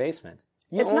live in the basement?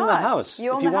 You own the house.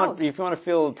 You own the house. If you want to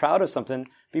feel proud of something,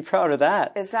 be proud of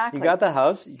that. Exactly. You got the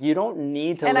house. You don't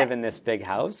need to live in this big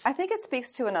house. I think it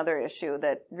speaks to another issue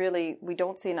that really we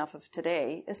don't see enough of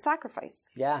today is sacrifice.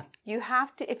 Yeah. You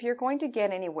have to, if you're going to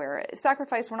get anywhere,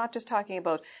 sacrifice, we're not just talking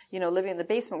about, living in the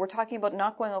basement. We're talking about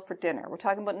not going out for dinner. We're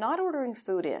talking about not ordering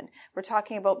food in. We're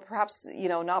talking about perhaps,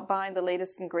 not buying the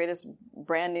latest and greatest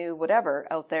brand new whatever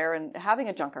out there and having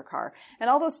a junker car and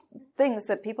all those things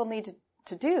that people need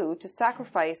to do to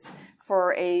sacrifice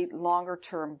for a longer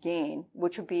term gain,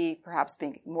 which would be perhaps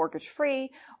being mortgage free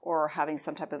or having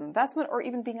some type of investment or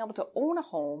even being able to own a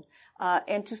home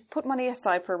and to put money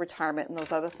aside for retirement and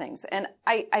those other things. And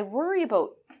I worry about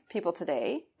people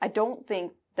today. I don't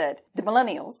think that the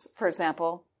millennials, for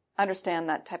example, understand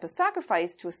that type of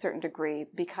sacrifice to a certain degree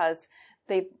because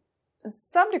they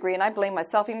some degree, and I blame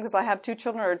myself even because I have two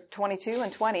children who are 22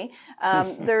 and 20.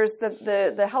 There's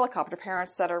the helicopter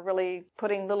parents that are really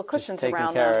putting little cushions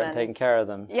around them. And taking care of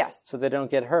them. Yes. So they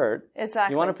don't get hurt.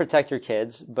 Exactly. You want to protect your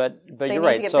kids, but you're right. They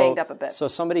need to get banged up a bit. So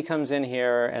somebody comes in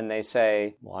here and they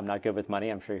say, well, I'm not good with money.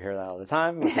 I'm sure you hear that all the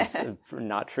time, which is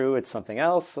not true. It's something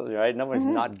else, right? Nobody's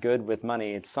not good with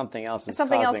money. It's something else.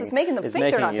 Something else is making them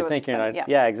think they're not good with money.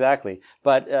 Yeah, exactly.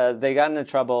 But they got into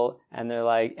trouble and they're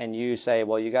like, and you say,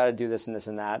 well, you got to do this and this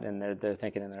and that. And they're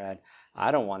thinking in their head,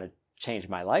 I don't want to change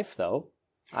my life though.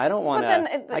 I don't want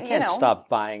to, I can't stop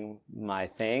buying my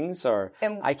things or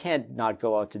I can't not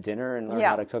go out to dinner and learn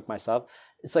how to cook myself.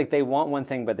 It's like they want one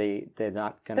thing, but they're not going to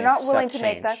accept change. They're not willing to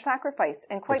make that sacrifice.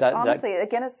 And quite honestly,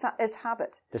 again, it's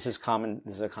habit. This is common.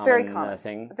 This is a common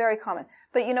thing. Very common.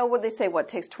 But you know what they say, it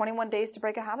takes 21 days to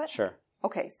break a habit? Sure.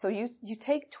 Okay. So you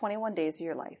take 21 days of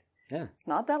your life. Yeah. It's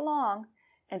not that long.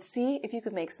 And see if you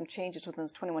could make some changes within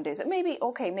those 21 days. It may be,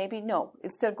 okay, maybe no.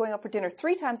 Instead of going out for dinner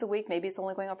 3 times a week, maybe it's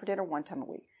only going out for dinner 1 time a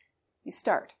week. You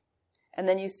start. And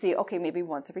then you see, okay, maybe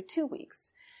once every 2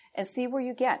 weeks. And see where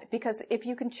you get. Because if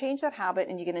you can change that habit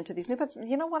and you get into these new habits,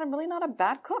 you know what? I'm really not a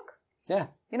bad cook. Yeah.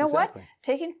 You know what?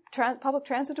 Taking public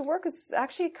transit to work is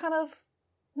actually kind of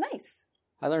nice.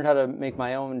 I learned how to make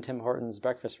my own Tim Hortons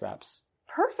breakfast wraps.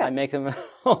 Perfect. I make them at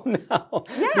home now.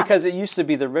 Yeah. Because it used to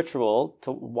be the ritual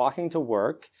to walking to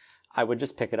work. I would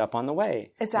just pick it up on the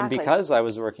way. Exactly. And because I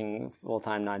was working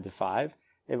full-time 9 to 5,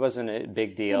 it wasn't a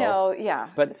big deal. Yeah.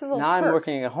 But now I'm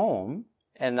working at home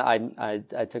And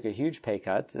I took a huge pay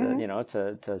cut,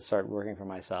 to start working for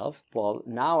myself. Well,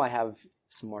 now I have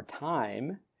some more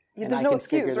time. Yeah, and there's I no can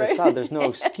excuse, figure right? this out. There's no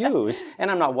excuse. And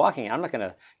I'm not walking. I'm not going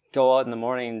to go out in the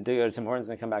morning, go to Tim Hortons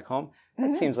and come back home.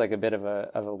 That seems like a bit of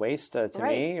a waste to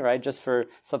me, right? Just for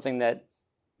something that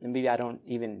maybe I don't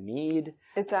even need.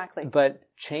 Exactly. But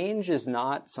change is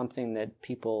not something that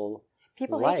people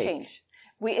hate change.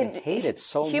 We hate it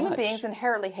so much. Human beings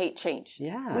inherently hate change.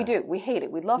 Yeah. We do. We hate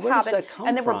it. We love Where habit. does that come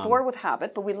and then from? we're bored with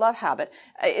habit, but we love habit.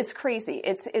 It's crazy.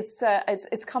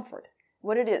 It's comfort.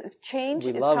 What it is, change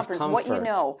is comfort. It's what you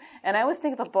know. And I always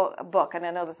think of a book, and I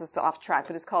know this is off track,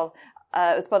 but it's called,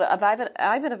 it's about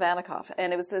Ivan Ivanikov,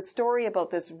 and it was a story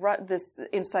about this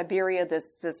in Siberia,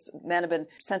 this man had been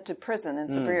sent to prison in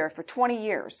Siberia for 20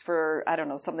 years for, I don't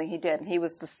know, something he did, and he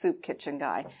was the soup kitchen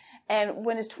guy. And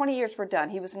when his 20 years were done,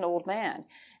 he was an old man,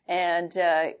 and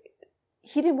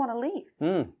he didn't want to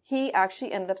leave. He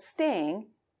actually ended up staying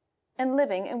and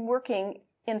living and working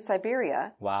in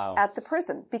Siberia at the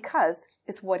prison because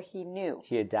it's what he knew.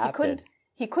 He adapted.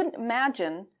 He couldn't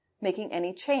imagine making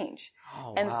any change.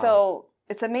 So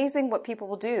it's amazing what people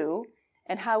will do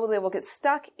and how they will get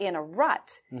stuck in a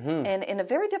rut and in a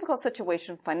very difficult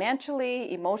situation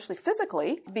financially, emotionally,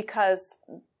 physically because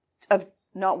of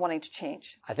not wanting to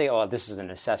change. I think, this is a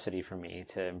necessity for me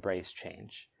to embrace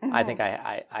change. I think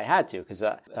I had to because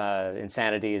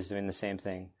insanity is doing the same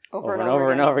thing. Over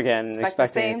and over again,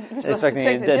 expecting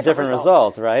a different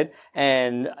result, right?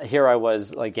 And here I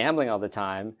was like gambling all the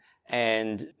time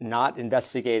and not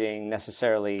investigating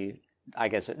necessarily, I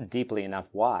guess, deeply enough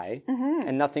why,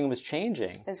 and nothing was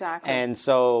changing. Exactly. And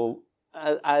so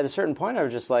at a certain point, I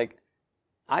was just like,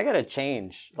 I got to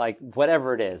change, like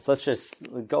whatever it is. Let's just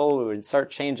go and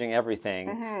start changing everything,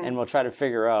 and we'll try to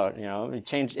figure out,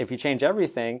 if you change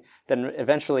everything, then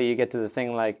eventually you get to the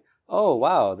thing like, oh,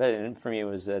 wow, that for me it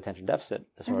was attention deficit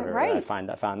disorder. Right. I found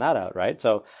that out, right?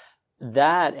 So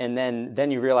that, and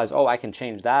then you realize, I can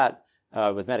change that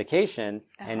with medication,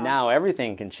 and now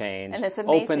everything can change. And it's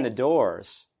amazing. Open the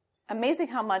doors. Amazing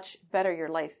how much better your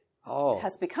life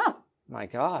has become. My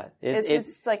God.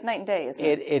 It's like night and day, isn't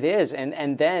it? It is.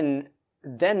 And then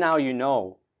now you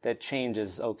know that change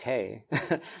is okay.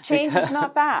 Change is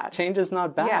not bad. Change is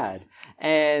not bad. Yes.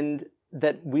 And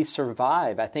that we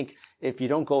survive. I think if you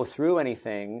don't go through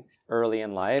anything early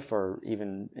in life or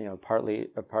even,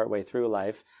 partway through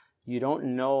life, you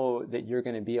don't know that you're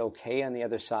going to be okay on the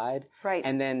other side. Right.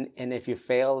 And if you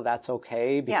fail, that's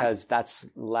okay because that's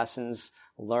lessons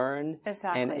learned.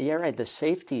 Exactly. And you're right, the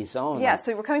safety zone. Yeah,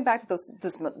 so we're coming back to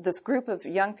this group of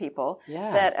young people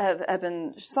that have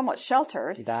been somewhat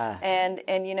sheltered. And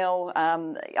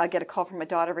I get a call from my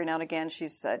daughter every now and again.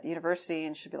 She's at university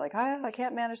and she'll be like, I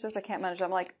can't manage this, I can't manage that.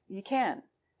 I'm like, you can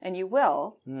and you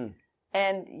will.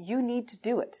 And you need to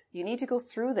do it. You need to go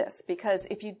through this because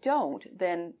if you don't,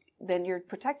 then you're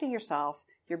protecting yourself,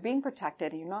 you're being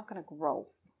protected, and you're not going to grow.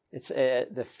 It's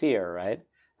the fear, right?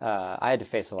 I had to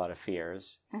face a lot of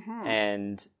fears,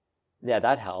 and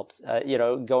that helped.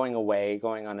 Going away,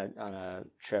 going on a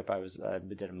trip. I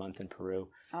did a month in Peru.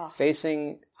 I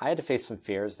had to face some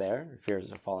fears there.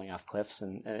 Fears of falling off cliffs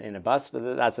and in a bus,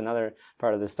 but that's another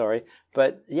part of the story.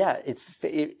 But yeah,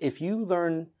 if you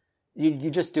learn,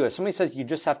 you just do it. Somebody says you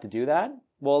just have to do that.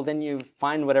 Well, then you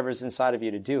find whatever's inside of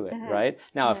you to do it, right?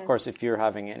 Now, of course, if you're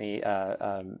having any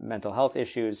mental health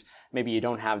issues, maybe you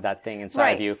don't have that thing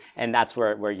inside of you, and that's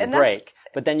where you break.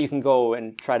 But then you can go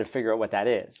and try to figure out what that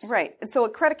is. Right. And so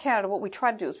at Credit Canada, what we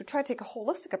try to do is we try to take a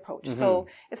holistic approach. So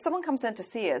if someone comes in to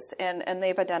see us and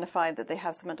they've identified that they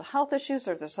have some mental health issues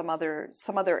or there's some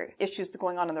other issues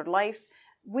going on in their life,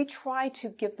 we try to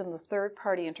give them the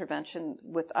third-party intervention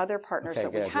with other partners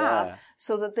that we have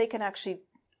so that they can actually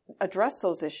address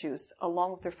those issues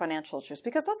along with their financial issues.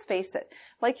 Because let's face it,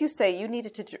 like you say, you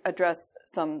needed to address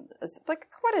some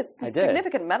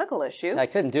significant medical issue. I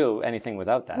couldn't do anything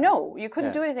without that. No, you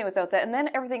couldn't do anything without that. And then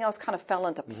everything else kind of fell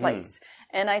into place.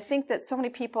 And I think that so many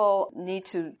people need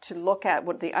to look at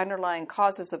what the underlying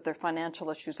causes of their financial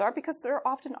issues are, because there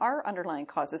often are underlying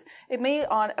causes. It may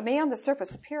on the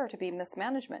surface appear to be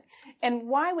mismanagement. And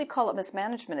why we call it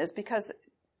mismanagement is because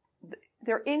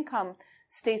their income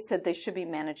states that they should be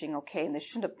managing okay and they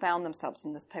shouldn't have found themselves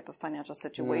in this type of financial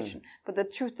situation. But the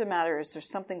truth of the matter is there's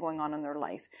something going on in their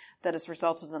life that has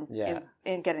resulted in them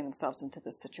in getting themselves into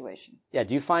this situation. Yeah.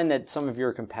 Do you find that some of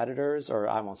your competitors, or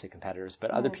I won't say competitors,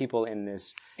 but other people in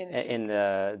this, in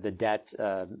the debt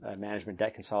management,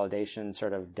 debt consolidation,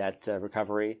 sort of debt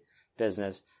recovery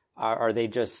business, are they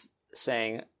just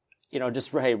saying,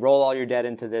 roll all your debt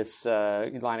into this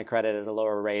line of credit at a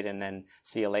lower rate and then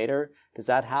see you later? Does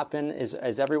that happen?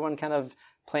 Is everyone kind of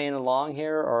playing along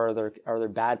here, or are there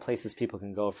bad places people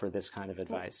can go for this kind of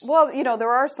advice? Well,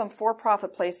 there are some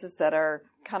for-profit places that are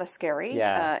kind of scary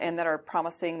and that are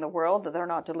promising the world that they're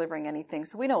not delivering anything.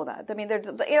 So we know that. I mean,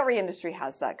 every industry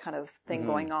has that kind of thing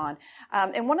going on.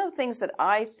 And one of the things that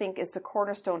I think is the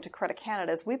cornerstone to Credit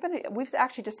Canada is we've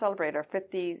actually just celebrated our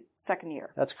 52nd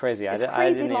year. That's crazy. It's I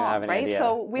crazy didn't long, even have any right? idea.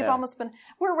 So we've almost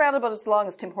we're around about as long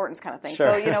as Tim Hortons kind of thing. Sure.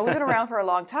 So, we've been around for a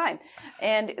long time.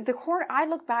 And I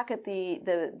look back at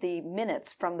the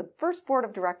minutes from the first board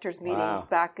of directors meetings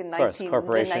back in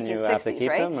Corporation, you have to mid-1960s, keep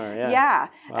right? them, or,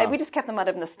 Wow. We just kept them out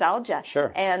of nostalgia.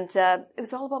 Sure. And it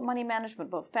was all about money management,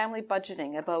 about family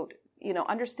budgeting, about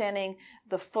understanding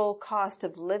the full cost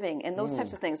of living and those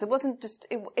types of things. It wasn't just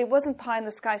it wasn't pie in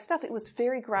the sky stuff. It was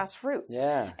very grassroots.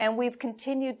 Yeah. And we've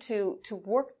continued to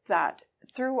work that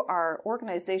through our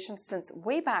organization since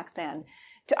way back then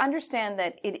to understand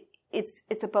that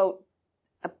it's about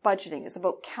budgeting. It's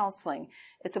about counseling.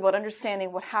 It's about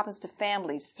understanding what happens to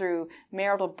families through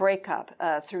marital breakup,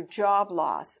 through job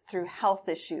loss, through health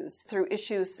issues, through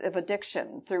issues of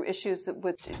addiction, through issues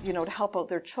with, to help out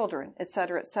their children, et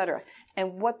cetera,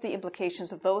 and what the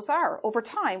implications of those are over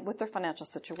time with their financial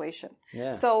situation.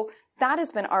 Yeah. So that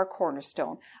has been our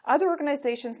cornerstone. Other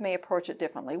organizations may approach it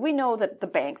differently. We know that the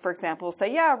bank, for example, will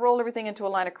say, roll everything into a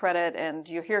line of credit and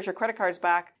here's your credit cards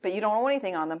back, but you don't owe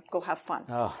anything on them. Go have fun.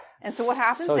 Oh, and so what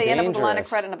happens? So they end up with a line of dangerous.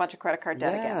 credit and a bunch of credit card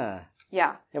debt again.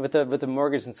 Yeah. With the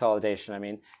mortgage consolidation, I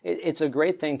mean, it's a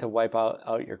great thing to wipe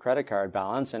out your credit card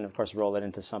balance and, of course, roll it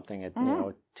into something at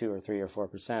 2 or 3 or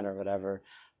 4% or whatever.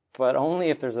 But only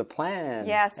if there's a plan.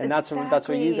 Yes, and exactly. that's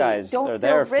what you guys don't are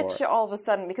there for. Don't feel rich all of a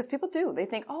sudden, because people do. They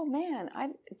think, oh man,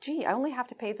 I only have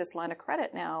to pay this line of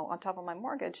credit now on top of my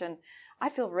mortgage, and I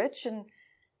feel rich. And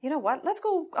you know what? Let's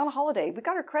go on a holiday. We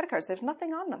got our credit cards. There's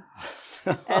nothing on them.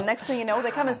 And next thing you know,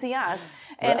 they come and see us.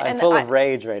 And I'm full of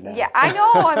rage right now. Yeah, I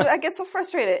know. I get so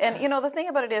frustrated. And the thing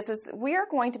about it is we are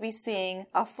going to be seeing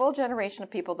a full generation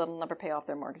of people that'll never pay off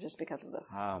their mortgages because of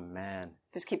this. Oh man.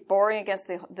 Just keep borrowing against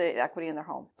the equity in their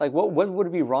home. Like what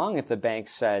would be wrong if the bank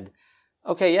said,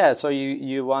 okay, yeah, so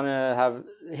you want to have,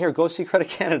 here, go see Credit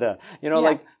Canada.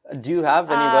 Like, do you have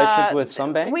any relationship with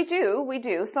some banks? We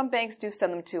do. Some banks do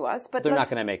send them to us, but they're not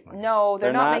going to make money. No,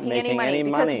 they're not making any money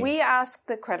because money. we ask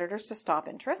the creditors to stop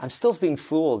interest. I'm still being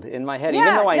fooled in my head, Yeah,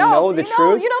 even though I know the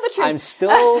truth. You know the truth. I'm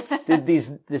still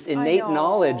this innate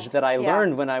knowledge that I Yeah.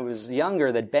 learned when I was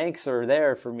younger that banks are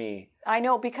there for me. I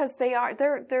know, because they're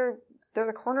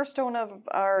the cornerstone of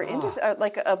our industry,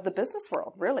 of the business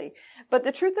world, really. But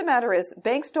the truth of the matter is,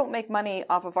 banks don't make money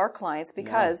off of our clients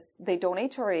because they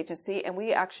donate to our agency, and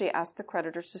we actually ask the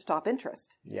creditors to stop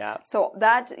interest. Yeah. So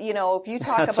that, if you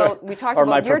talk That's about, right. we talked Or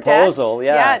about my your proposal,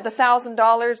 debt. The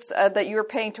 $1,000 that you were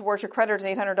paying towards your creditors,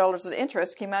 $800 of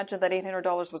interest. Can you imagine that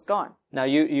 $800 was gone? Now,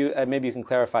 you maybe you can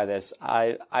clarify this.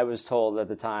 I was told at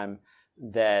the time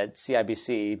that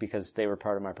CIBC, because they were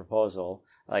part of my proposal,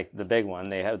 like the big one,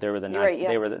 they were the You're right,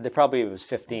 yes. they probably was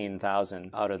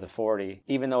 15,000 out of the 40.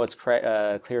 Even though it's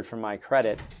cleared from my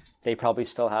credit, they probably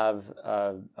still have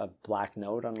a black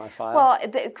note on my file. Well,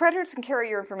 the creditors can carry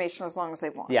your information as long as they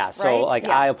want. Yeah, so right?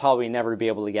 Yes. I'll probably never be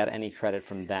able to get any credit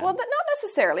from them. Well, not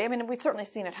necessarily. I mean, we've certainly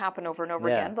seen it happen over and over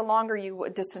again. The longer you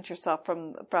distance yourself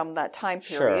from that time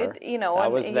period,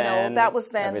 That was then. that was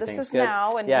then. This is Everything's good.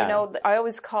 now, and I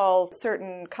always call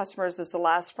certain customers as the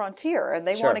last frontier, and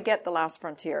they want to get the last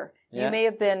frontier. Yeah. You may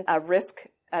have been a risk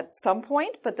at some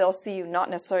point, but they'll see you not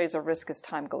necessarily as a risk as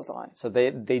time goes on. So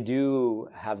they do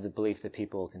have the belief that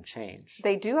people can change.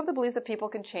 They do have the belief that people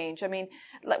can change. I mean,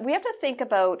 we have to think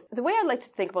about, the way I like to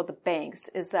think about the banks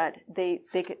is that they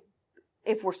could,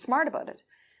 if we're smart about it,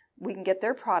 we can get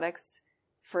their products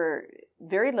for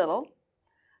very little.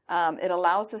 It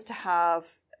allows us to have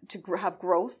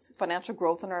growth, financial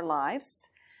growth in our lives.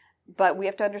 But we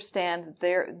have to understand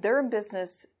they're in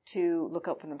business to look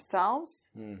out for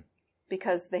themselves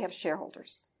because they have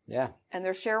shareholders. Yeah. And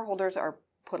their shareholders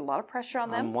put a lot of pressure on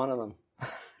them. I'm one of them.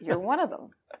 You're one of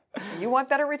them. You want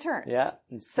better returns. Yeah.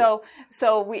 So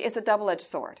it's a double-edged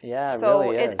sword. Yeah, it so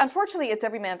really is. Unfortunately, it's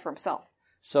every man for himself.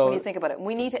 So when you think about it,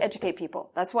 we need to educate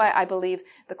people. That's why I believe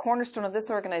the cornerstone of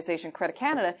this organization, Credit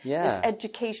Canada, is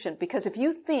education. Because if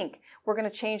you think we're going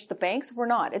to change the banks, we're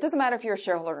not. It doesn't matter if you're a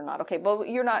shareholder or not. Okay, well,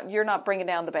 you're not bringing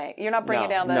down the bank. You're not bringing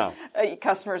down the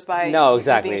customers by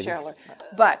being a shareholder.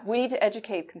 But we need to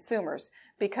educate consumers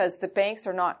because the banks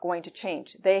are not going to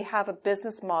change. They have a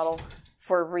business model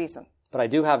for a reason. But I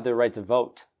do have the right to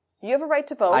vote You have a right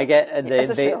to vote. I get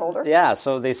as a shareholder. Yeah,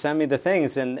 so they send me the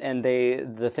things, and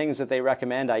the things that they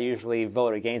recommend, I usually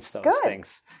vote against those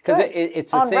things because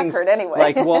it's on things, record anyway.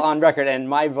 Like, well, on record, and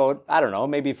my vote, I don't know,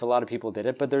 maybe if a lot of people did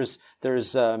it, but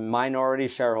there's minority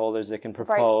shareholders that can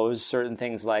propose certain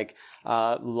things like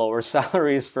lower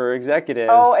salaries for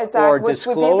executives, or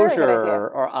disclosure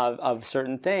or of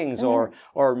certain things, or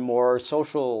more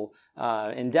social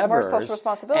endeavors, more social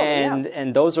responsibility,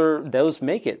 and those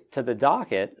make it to the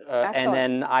docket, and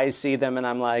then I see them and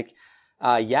I'm like,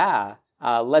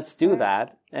 let's do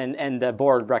that. And the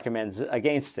board recommends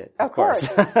against it. Of course.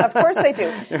 Of course they do.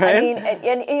 Right? I mean,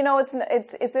 and you know,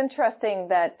 it's interesting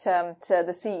that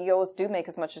the CEOs do make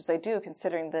as much as they do,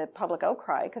 considering the public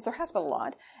outcry, because there has been a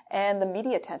lot, and the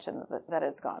media attention that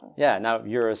it's gotten. Yeah. Now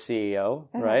you're a CEO,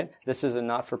 right? This is a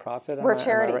not-for-profit. We're a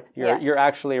charity. Right? You're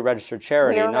actually a registered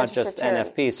charity, not just charity.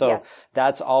 NFP. So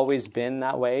that's always been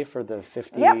that way for the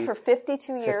 50. Yeah, for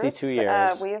 52 years. 52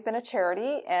 years. We have been a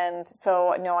charity, and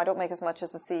so no, I don't make as much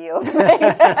as the CEO.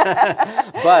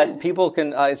 But people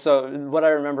can. So what I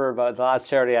remember about the last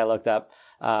charity I looked up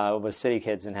was City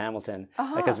Kids in Hamilton,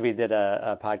 because we did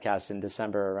a podcast in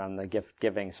December around the gift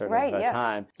giving sort of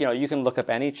time. You know, you can look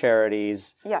up any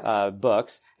charity's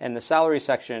books, and the salary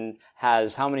section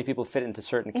has how many people fit into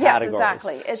certain categories. Yes,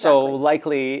 exactly. So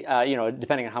likely,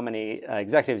 depending on how many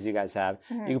executives you guys have,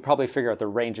 you can probably figure out the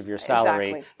range of your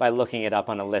salary by looking it up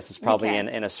on a list. It's probably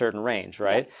in a certain range,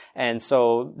 right? Yeah. And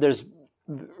so there's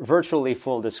virtually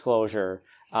full disclosure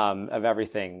of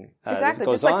everything exactly, that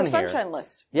goes just like on the here. Sunshine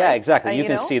List. Yeah, right? exactly. You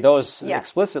can see those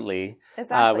explicitly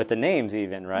exactly. With the names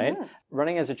even, right?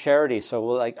 Running as a charity,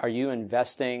 so are you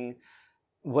investing?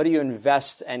 What do you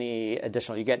invest any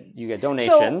additional? You get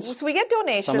donations. So we get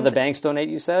donations. Some of the banks donate,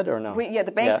 you said, or no?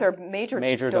 The banks are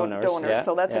major donors,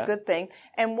 so that's a good thing.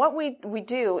 And what we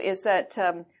do is that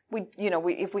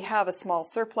if we have a small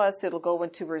surplus, it'll go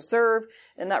into reserve,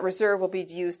 and that reserve will be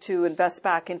used to invest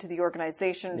back into the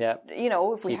organization. Yep.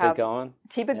 If we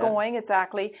keep it going,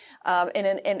 exactly.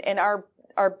 And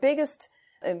our biggest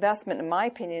investment, in my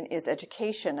opinion, is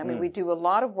education. I mean, we do a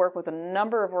lot of work with a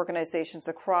number of organizations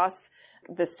across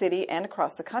the city and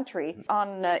across the country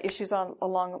on issues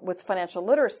along with financial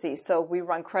literacy. So we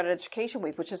run Credit Education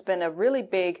Week, which has been a really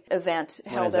big event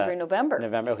held every November.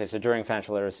 November. Okay, so during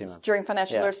Financial Literacy Month. During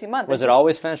Financial Literacy Month. Was it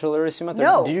always Financial Literacy Month?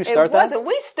 No, did you start that? It wasn't.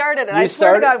 We started it. I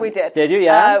swear to God, we did. Did you?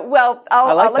 Yeah. Well,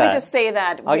 let me just say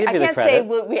that I can't say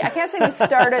we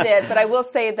started it, but I will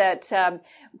say that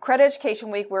Credit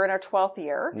Education Week, we're in our 12th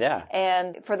year. Yeah.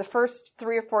 And for the first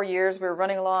 3 or 4 years, we were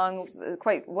running along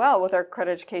quite well with our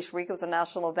Credit Education Week. It was a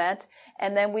national event.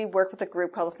 And then we worked with a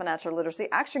group called the Financial Literacy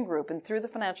Action Group. And through the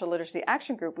Financial Literacy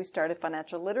Action Group, we started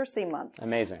Financial Literacy Month.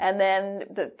 Amazing. And then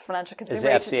the Financial Consumer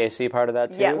Agency. Is the FCAC part of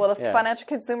that too? Yeah. Well, the Financial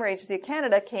Consumer Agency of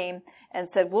Canada came and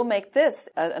said, we'll make this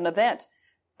an event,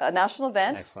 a national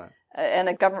event. Excellent. And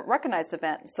a government recognized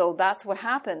event. So that's what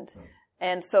happened.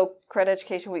 And so Credit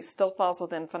Education Week still falls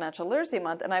within Financial Literacy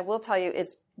Month. And I will tell you,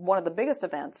 it's one of the biggest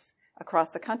events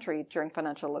across the country during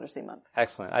Financial Literacy Month.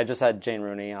 Excellent. I just had Jane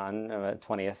Rooney on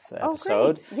 20th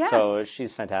episode. Great. Yes. So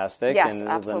she's fantastic. Yes, and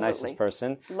absolutely. the nicest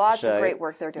person. Lots of great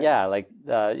work they're doing. Yeah,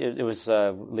 it was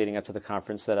leading up to the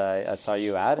conference that I saw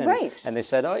you at. And, right. And they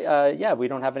said, we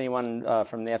don't have anyone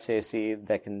from the FCAC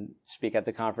that can speak at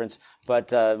the conference,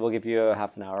 but we'll give you a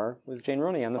half an hour with Jane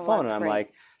Rooney on the phone. And I'm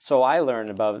like, so I learned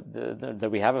about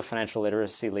that we have a financial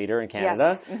literacy leader in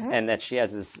Canada, and that she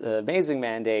has this amazing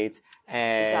mandate.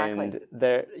 And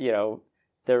there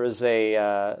was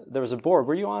a board.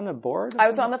 Were you on a board? I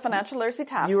was on the Financial Literacy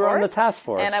Task Force. You were on the task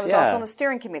force. And I was also on the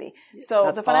steering committee.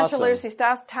 So the Financial Literacy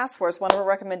Task Force, one of our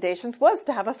recommendations was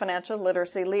to have a financial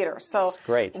literacy leader. So that's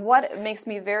great. What makes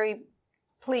me very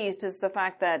pleased is the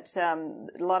fact that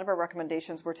a lot of our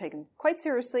recommendations were taken quite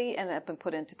seriously and have been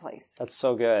put into place. That's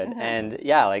so good. And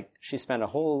she spent a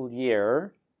whole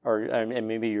year, or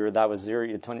maybe that was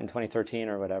in 2013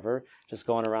 or whatever, just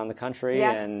going around the country.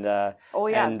 Yes. And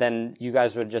and then you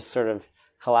guys would just sort of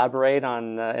collaborate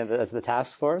on as the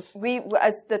task force.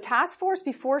 As the task force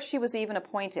before she was even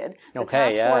appointed. The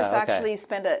task force actually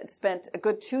spent a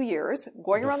good 2 years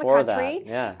going around the country,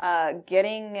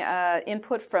 getting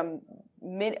input from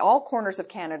all corners of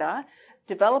Canada,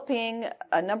 developing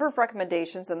a number of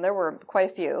recommendations, and there were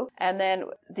quite a few. And then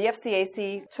the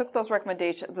FCAC took those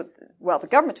recommendations, the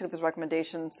government took those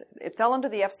recommendations. It fell under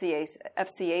the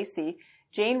FCAC,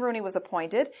 Jane Rooney was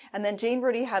appointed, and then Jane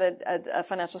Rooney had a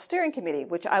financial steering committee,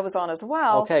 which I was on as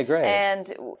well. Okay, great.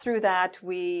 And through that,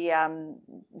 we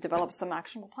developed some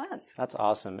actionable plans. That's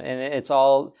awesome. And it's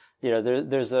all,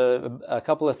 there's a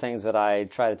couple of things that I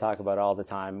try to talk about all the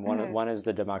time. One is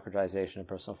the democratization of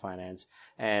personal finance,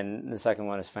 and the second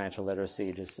one is financial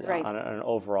literacy, just on an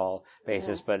overall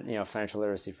basis. But, financial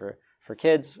literacy for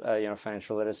kids,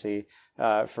 financial literacy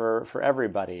for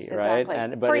everybody, right?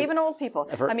 Exactly. For even old people.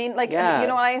 When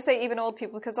I say even old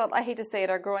people, because I hate to say it,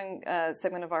 our growing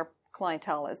segment of our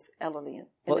clientele is elderly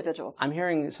individuals. I'm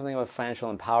hearing something about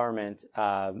financial empowerment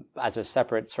as a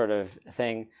separate sort of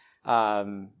thing,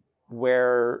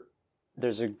 where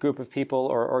there's a group of people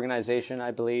or organization,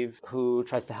 I believe, who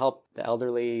tries to help the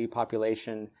elderly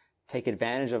population take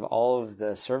advantage of all of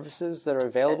the services that are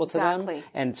available to them,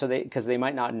 and so because they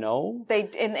might not know,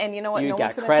 and you know what, you no got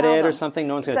one's going to tell credit them. or something.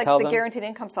 No one's It's going to tell the them. Guaranteed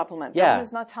income supplement. Yeah, no one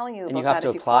is not telling you about and you have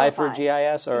that to apply for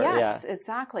GIS or yes,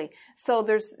 exactly. So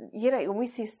there's we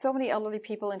see so many elderly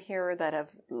people in here that have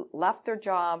left their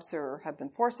jobs or have been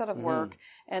forced out of work,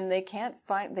 and they can't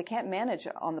manage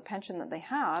on the pension that they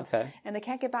have, and they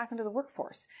can't get back into the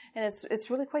workforce, and it's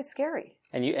really quite scary.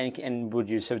 And you would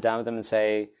you sit down with them and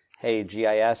say, hey,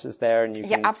 GIS is there, and you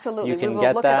can, absolutely. You can we will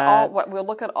get look that. We'll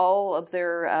look at all of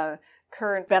their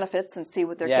current benefits and see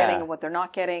what they're getting and what they're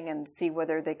not getting, and see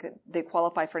whether they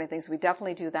qualify for anything. So we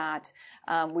definitely do that.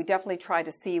 We definitely try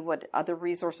to see what other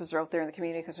resources are out there in the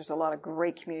community, because there's a lot of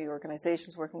great community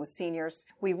organizations working with seniors.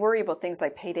 We worry about things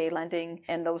like payday lending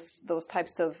and those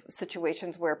types of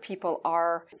situations where people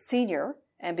are senior,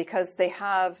 and because they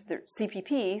have their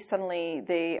CPP, suddenly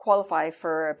they qualify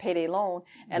for a payday loan.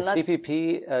 And the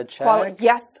CPP check?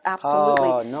 Yes, absolutely.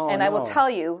 Oh, no, and I will tell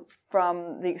you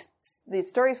from the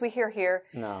stories we hear here,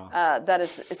 that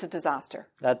it's a disaster.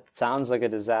 That sounds like a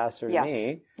disaster to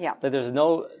me. Yeah. That there's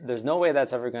no way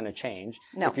that's ever going to change.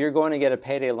 No. If you're going to get a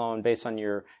payday loan based on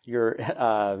your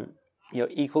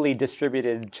equally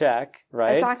distributed check,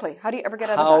 right? Exactly. How do you ever get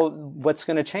out of that? What's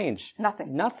going to change?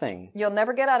 Nothing. You'll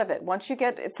never get out of it. Once you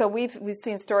get, so we've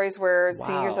seen stories where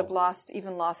seniors have lost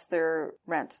their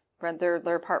rent,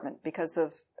 their apartment because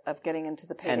of getting into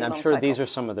the payday loan cycle. And I'm sure these are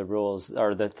some of the rules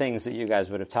or the things that you guys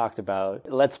would have talked about.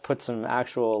 Let's put some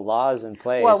actual laws in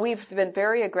place. Well, we've been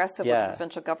very aggressive with the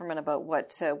provincial government about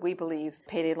what we believe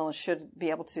payday loans should be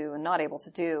able to and not able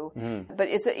to do. But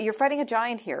you're fighting a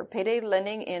giant here. Payday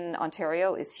lending in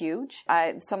Ontario is huge.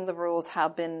 Some of the rules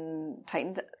have been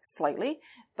tightened slightly,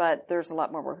 but there's a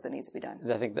lot more work that needs to be done.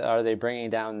 I think, are they bringing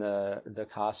down the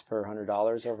cost per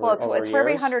 $100 over Well, it's years? for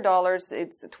every $100,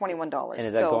 it's $21. And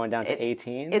is that going down to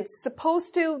 18? It's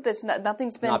supposed to.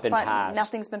 Nothing's been passed.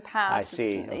 Nothing's been passed. I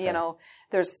see. Okay.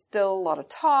 There's still a lot of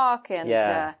talk, and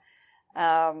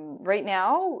right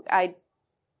now, I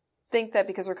think that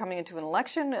because we're coming into an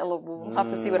election, we'll have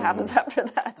to see what happens after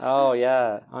that. Oh,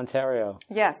 yeah. Ontario.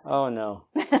 Yes. Oh, no.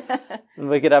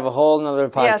 We could have a whole nother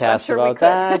podcast about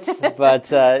that.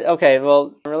 But, okay,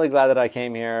 well, I'm really glad that I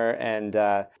came here, and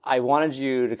I wanted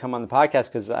you to come on the podcast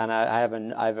because I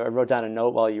wrote down a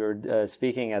note while you were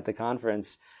speaking at the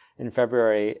conference in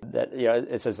February that,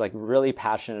 it says like really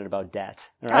passionate about debt.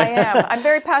 Right? I am. I'm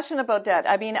very passionate about debt.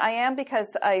 I mean, I am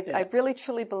because I really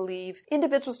truly believe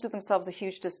individuals do themselves a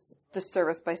huge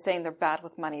disservice by saying they're bad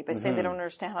with money, by saying they don't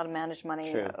understand how to manage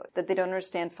money, that they don't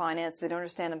understand finance, they don't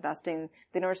understand investing,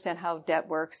 they don't understand how debt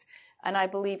works. And I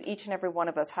believe each and every one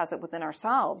of us has it within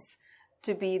ourselves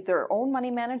to be their own money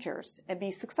managers and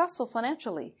be successful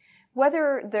financially,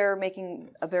 whether they're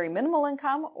making a very minimal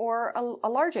income or a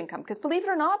large income. Because believe it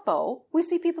or not, Bo, we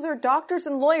see people that are doctors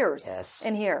and lawyers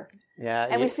in here. Yeah,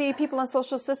 and we see people on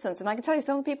social assistance. And I can tell you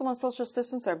some of the people on social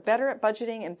assistance are better at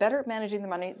budgeting and better at managing the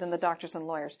money than the doctors and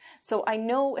lawyers. So I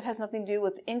know it has nothing to do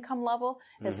with income level.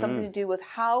 It has something to do with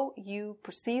how you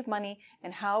perceive money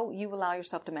and how you allow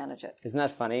yourself to manage it. Isn't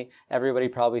that funny? Everybody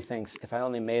probably thinks, if I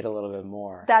only made a little bit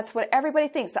more. That's what everybody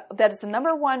thinks. That is the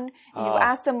number one. You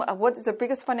ask them, what is their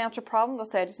biggest financial problem? They'll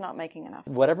say, I'm just not making enough.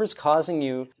 Whatever's causing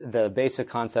you the basic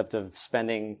concept of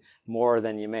spending more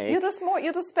than you make. You'll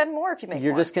just spend more if you make more.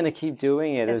 You're just going to keep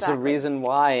doing it. There's a reason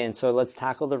why. And so let's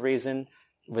tackle the reason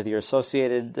with your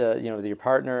associated, with your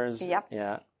partners. Yep.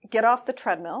 Yeah. Get off the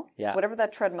treadmill. Yeah. Whatever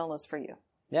that treadmill is for you.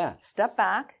 Yeah. Step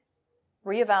back,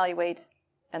 reevaluate,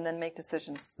 and then make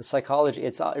decisions. The psychology,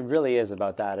 it really is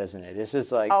about that, isn't it? It's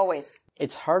just like... Always.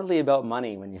 It's hardly about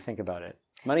money when you think about it.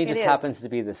 Money just happens to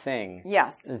be the thing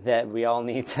that we all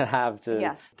need to have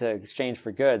to exchange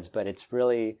for goods, but it's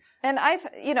really... And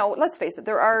let's face it,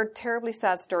 there are terribly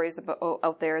sad stories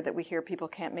out there that we hear people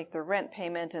can't make their rent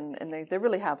payment and they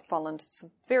really have fallen into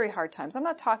some very hard times. I'm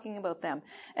not talking about them.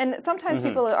 And sometimes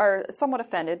people are somewhat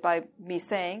offended by me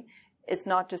saying, It's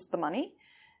not just the money.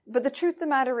 But the truth of the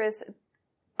matter is,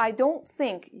 I don't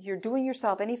think you're doing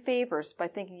yourself any favors by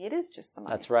thinking it is just the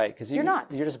money. That's right. Because you're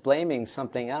not. You're just blaming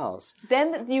something else.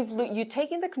 Then you're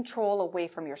taking the control away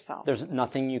from yourself. There's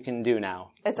nothing you can do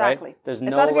now. Exactly. Right? There's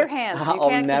it's out of your hands. You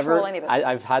can't control any of it.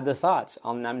 I've had the thoughts.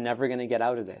 I'm never going to get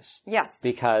out of this. Yes.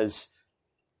 Because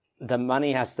the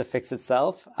money has to fix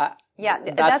itself.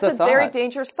 That's a very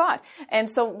dangerous thought. And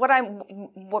so what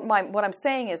I'm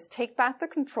saying is take back the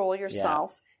control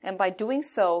yourself. Yeah. And by doing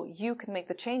so, you can make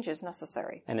the changes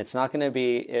necessary. And it's not going to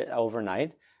be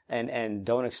overnight, and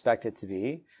don't expect it to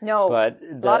be. No, but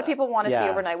a lot of people want it to be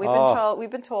overnight. We've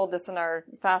been told this in our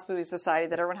fast-moving society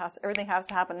that everything has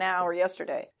to happen now or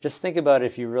yesterday. Just think about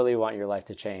if you really want your life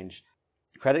to change.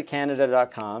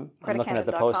 CreditCanada.com. I'm looking at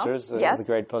the posters, the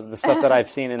great posters, the stuff that I've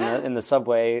seen in the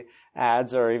subway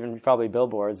ads, or even probably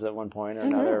billboards at one point or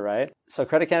another, right? So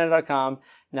CreditCanada.com.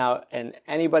 Now, and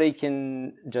anybody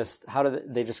can just,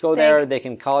 they just go there, they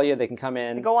can call you, they can come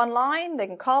in. They go online, they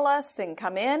can call us, they can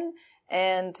come in,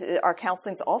 and our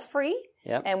counseling's all free.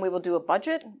 Yep. And we will do a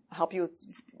budget, help you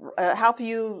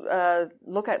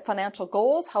look at financial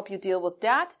goals, help you deal with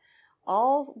debt.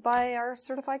 All by our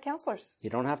certified counselors.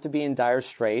 You don't have to be in dire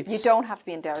straits. You don't have to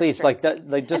be in dire straits. Please,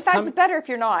 just in fact, it's better if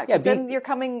you're not, because then you're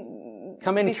come in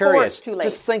before curious. It's too late.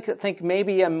 Just think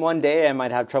maybe one day I might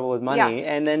have trouble with money,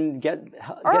 and then get am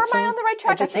I on the right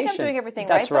track? Education. I think I'm doing everything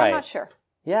That's right, but I'm not sure.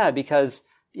 Yeah, because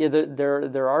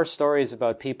there are stories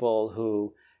about people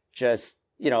who just,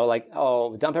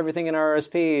 dump everything in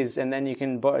RSPs and then you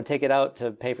can take it out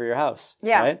to pay for your house.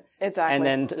 Yeah, right? Exactly. And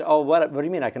then, what do you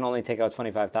mean I can only take out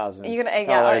 $25,000? You're gonna,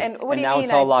 and what do you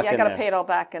mean? I got to pay it all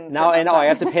back. I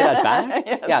have to pay that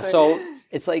back? So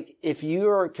it's like, if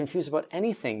you're confused about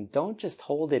anything, don't just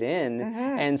hold it in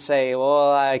and say,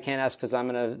 well, I can't ask because I'm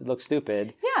going to look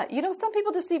stupid. Yeah. Some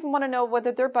people just even want to know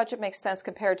whether their budget makes sense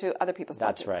compared to other people's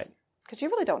budgets. That's right. Because you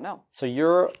really don't know. So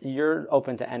you're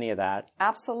open to any of that.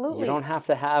 Absolutely. You don't have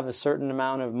to have a certain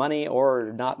amount of money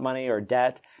or not money or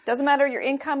debt. Doesn't matter your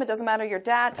income. It doesn't matter your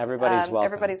debt. Everybody's welcome.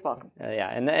 Everybody's welcome.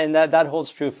 And that holds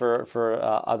true for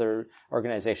other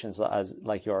organizations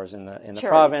like yours in the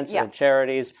province, or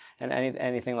charities, and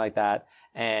anything like that.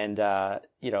 And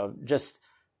just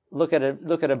look at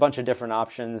a bunch of different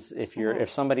options. If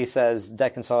somebody says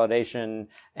debt consolidation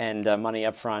and money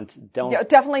up front, don't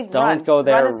go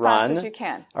there. Run as fast as you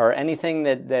can. Or anything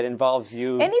that involves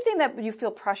you. Anything that you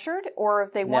feel pressured, or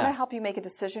if they want to help you make a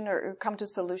decision or come to a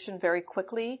solution very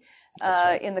quickly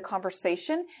in the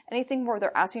conversation. Anything where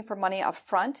they're asking for money up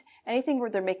front. Anything where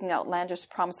they're making outlandish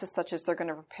promises such as they're going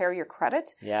to repair your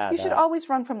credit. You should always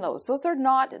run from those. Those are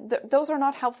not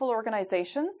helpful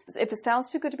organizations. If it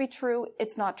sounds too good to be true,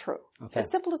 it's not true. Okay.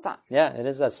 As simple as that. Yeah, it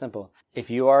is that simple.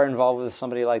 If you are involved with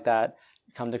somebody like that,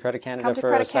 come to Credit Canada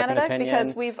for a second opinion.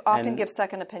 Because we've often give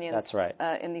second opinions. That's right.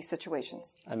 In these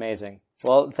situations. Amazing.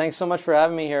 Well, thanks so much for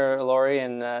having me here, Laurie,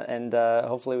 and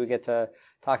hopefully we get to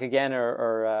talk again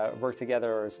or work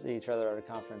together or see each other at a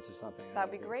conference or something.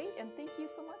 That'd be great, and thank you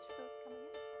so much for coming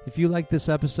in. If you like this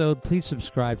episode, please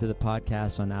subscribe to the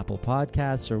podcast on Apple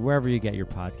Podcasts or wherever you get your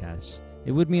podcasts.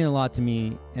 It would mean a lot to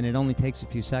me, and it only takes a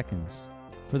few seconds.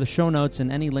 For the show notes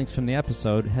and any links from the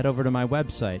episode, head over to my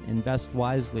website,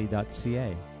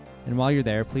 investwisely.ca. And while you're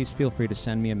there, please feel free to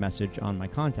send me a message on my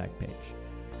contact page.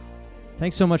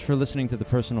 Thanks so much for listening to The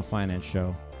Personal Finance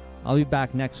Show. I'll be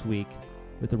back next week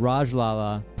with Raj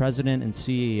Lala, President and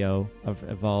CEO of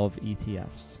Evolve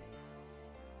ETFs.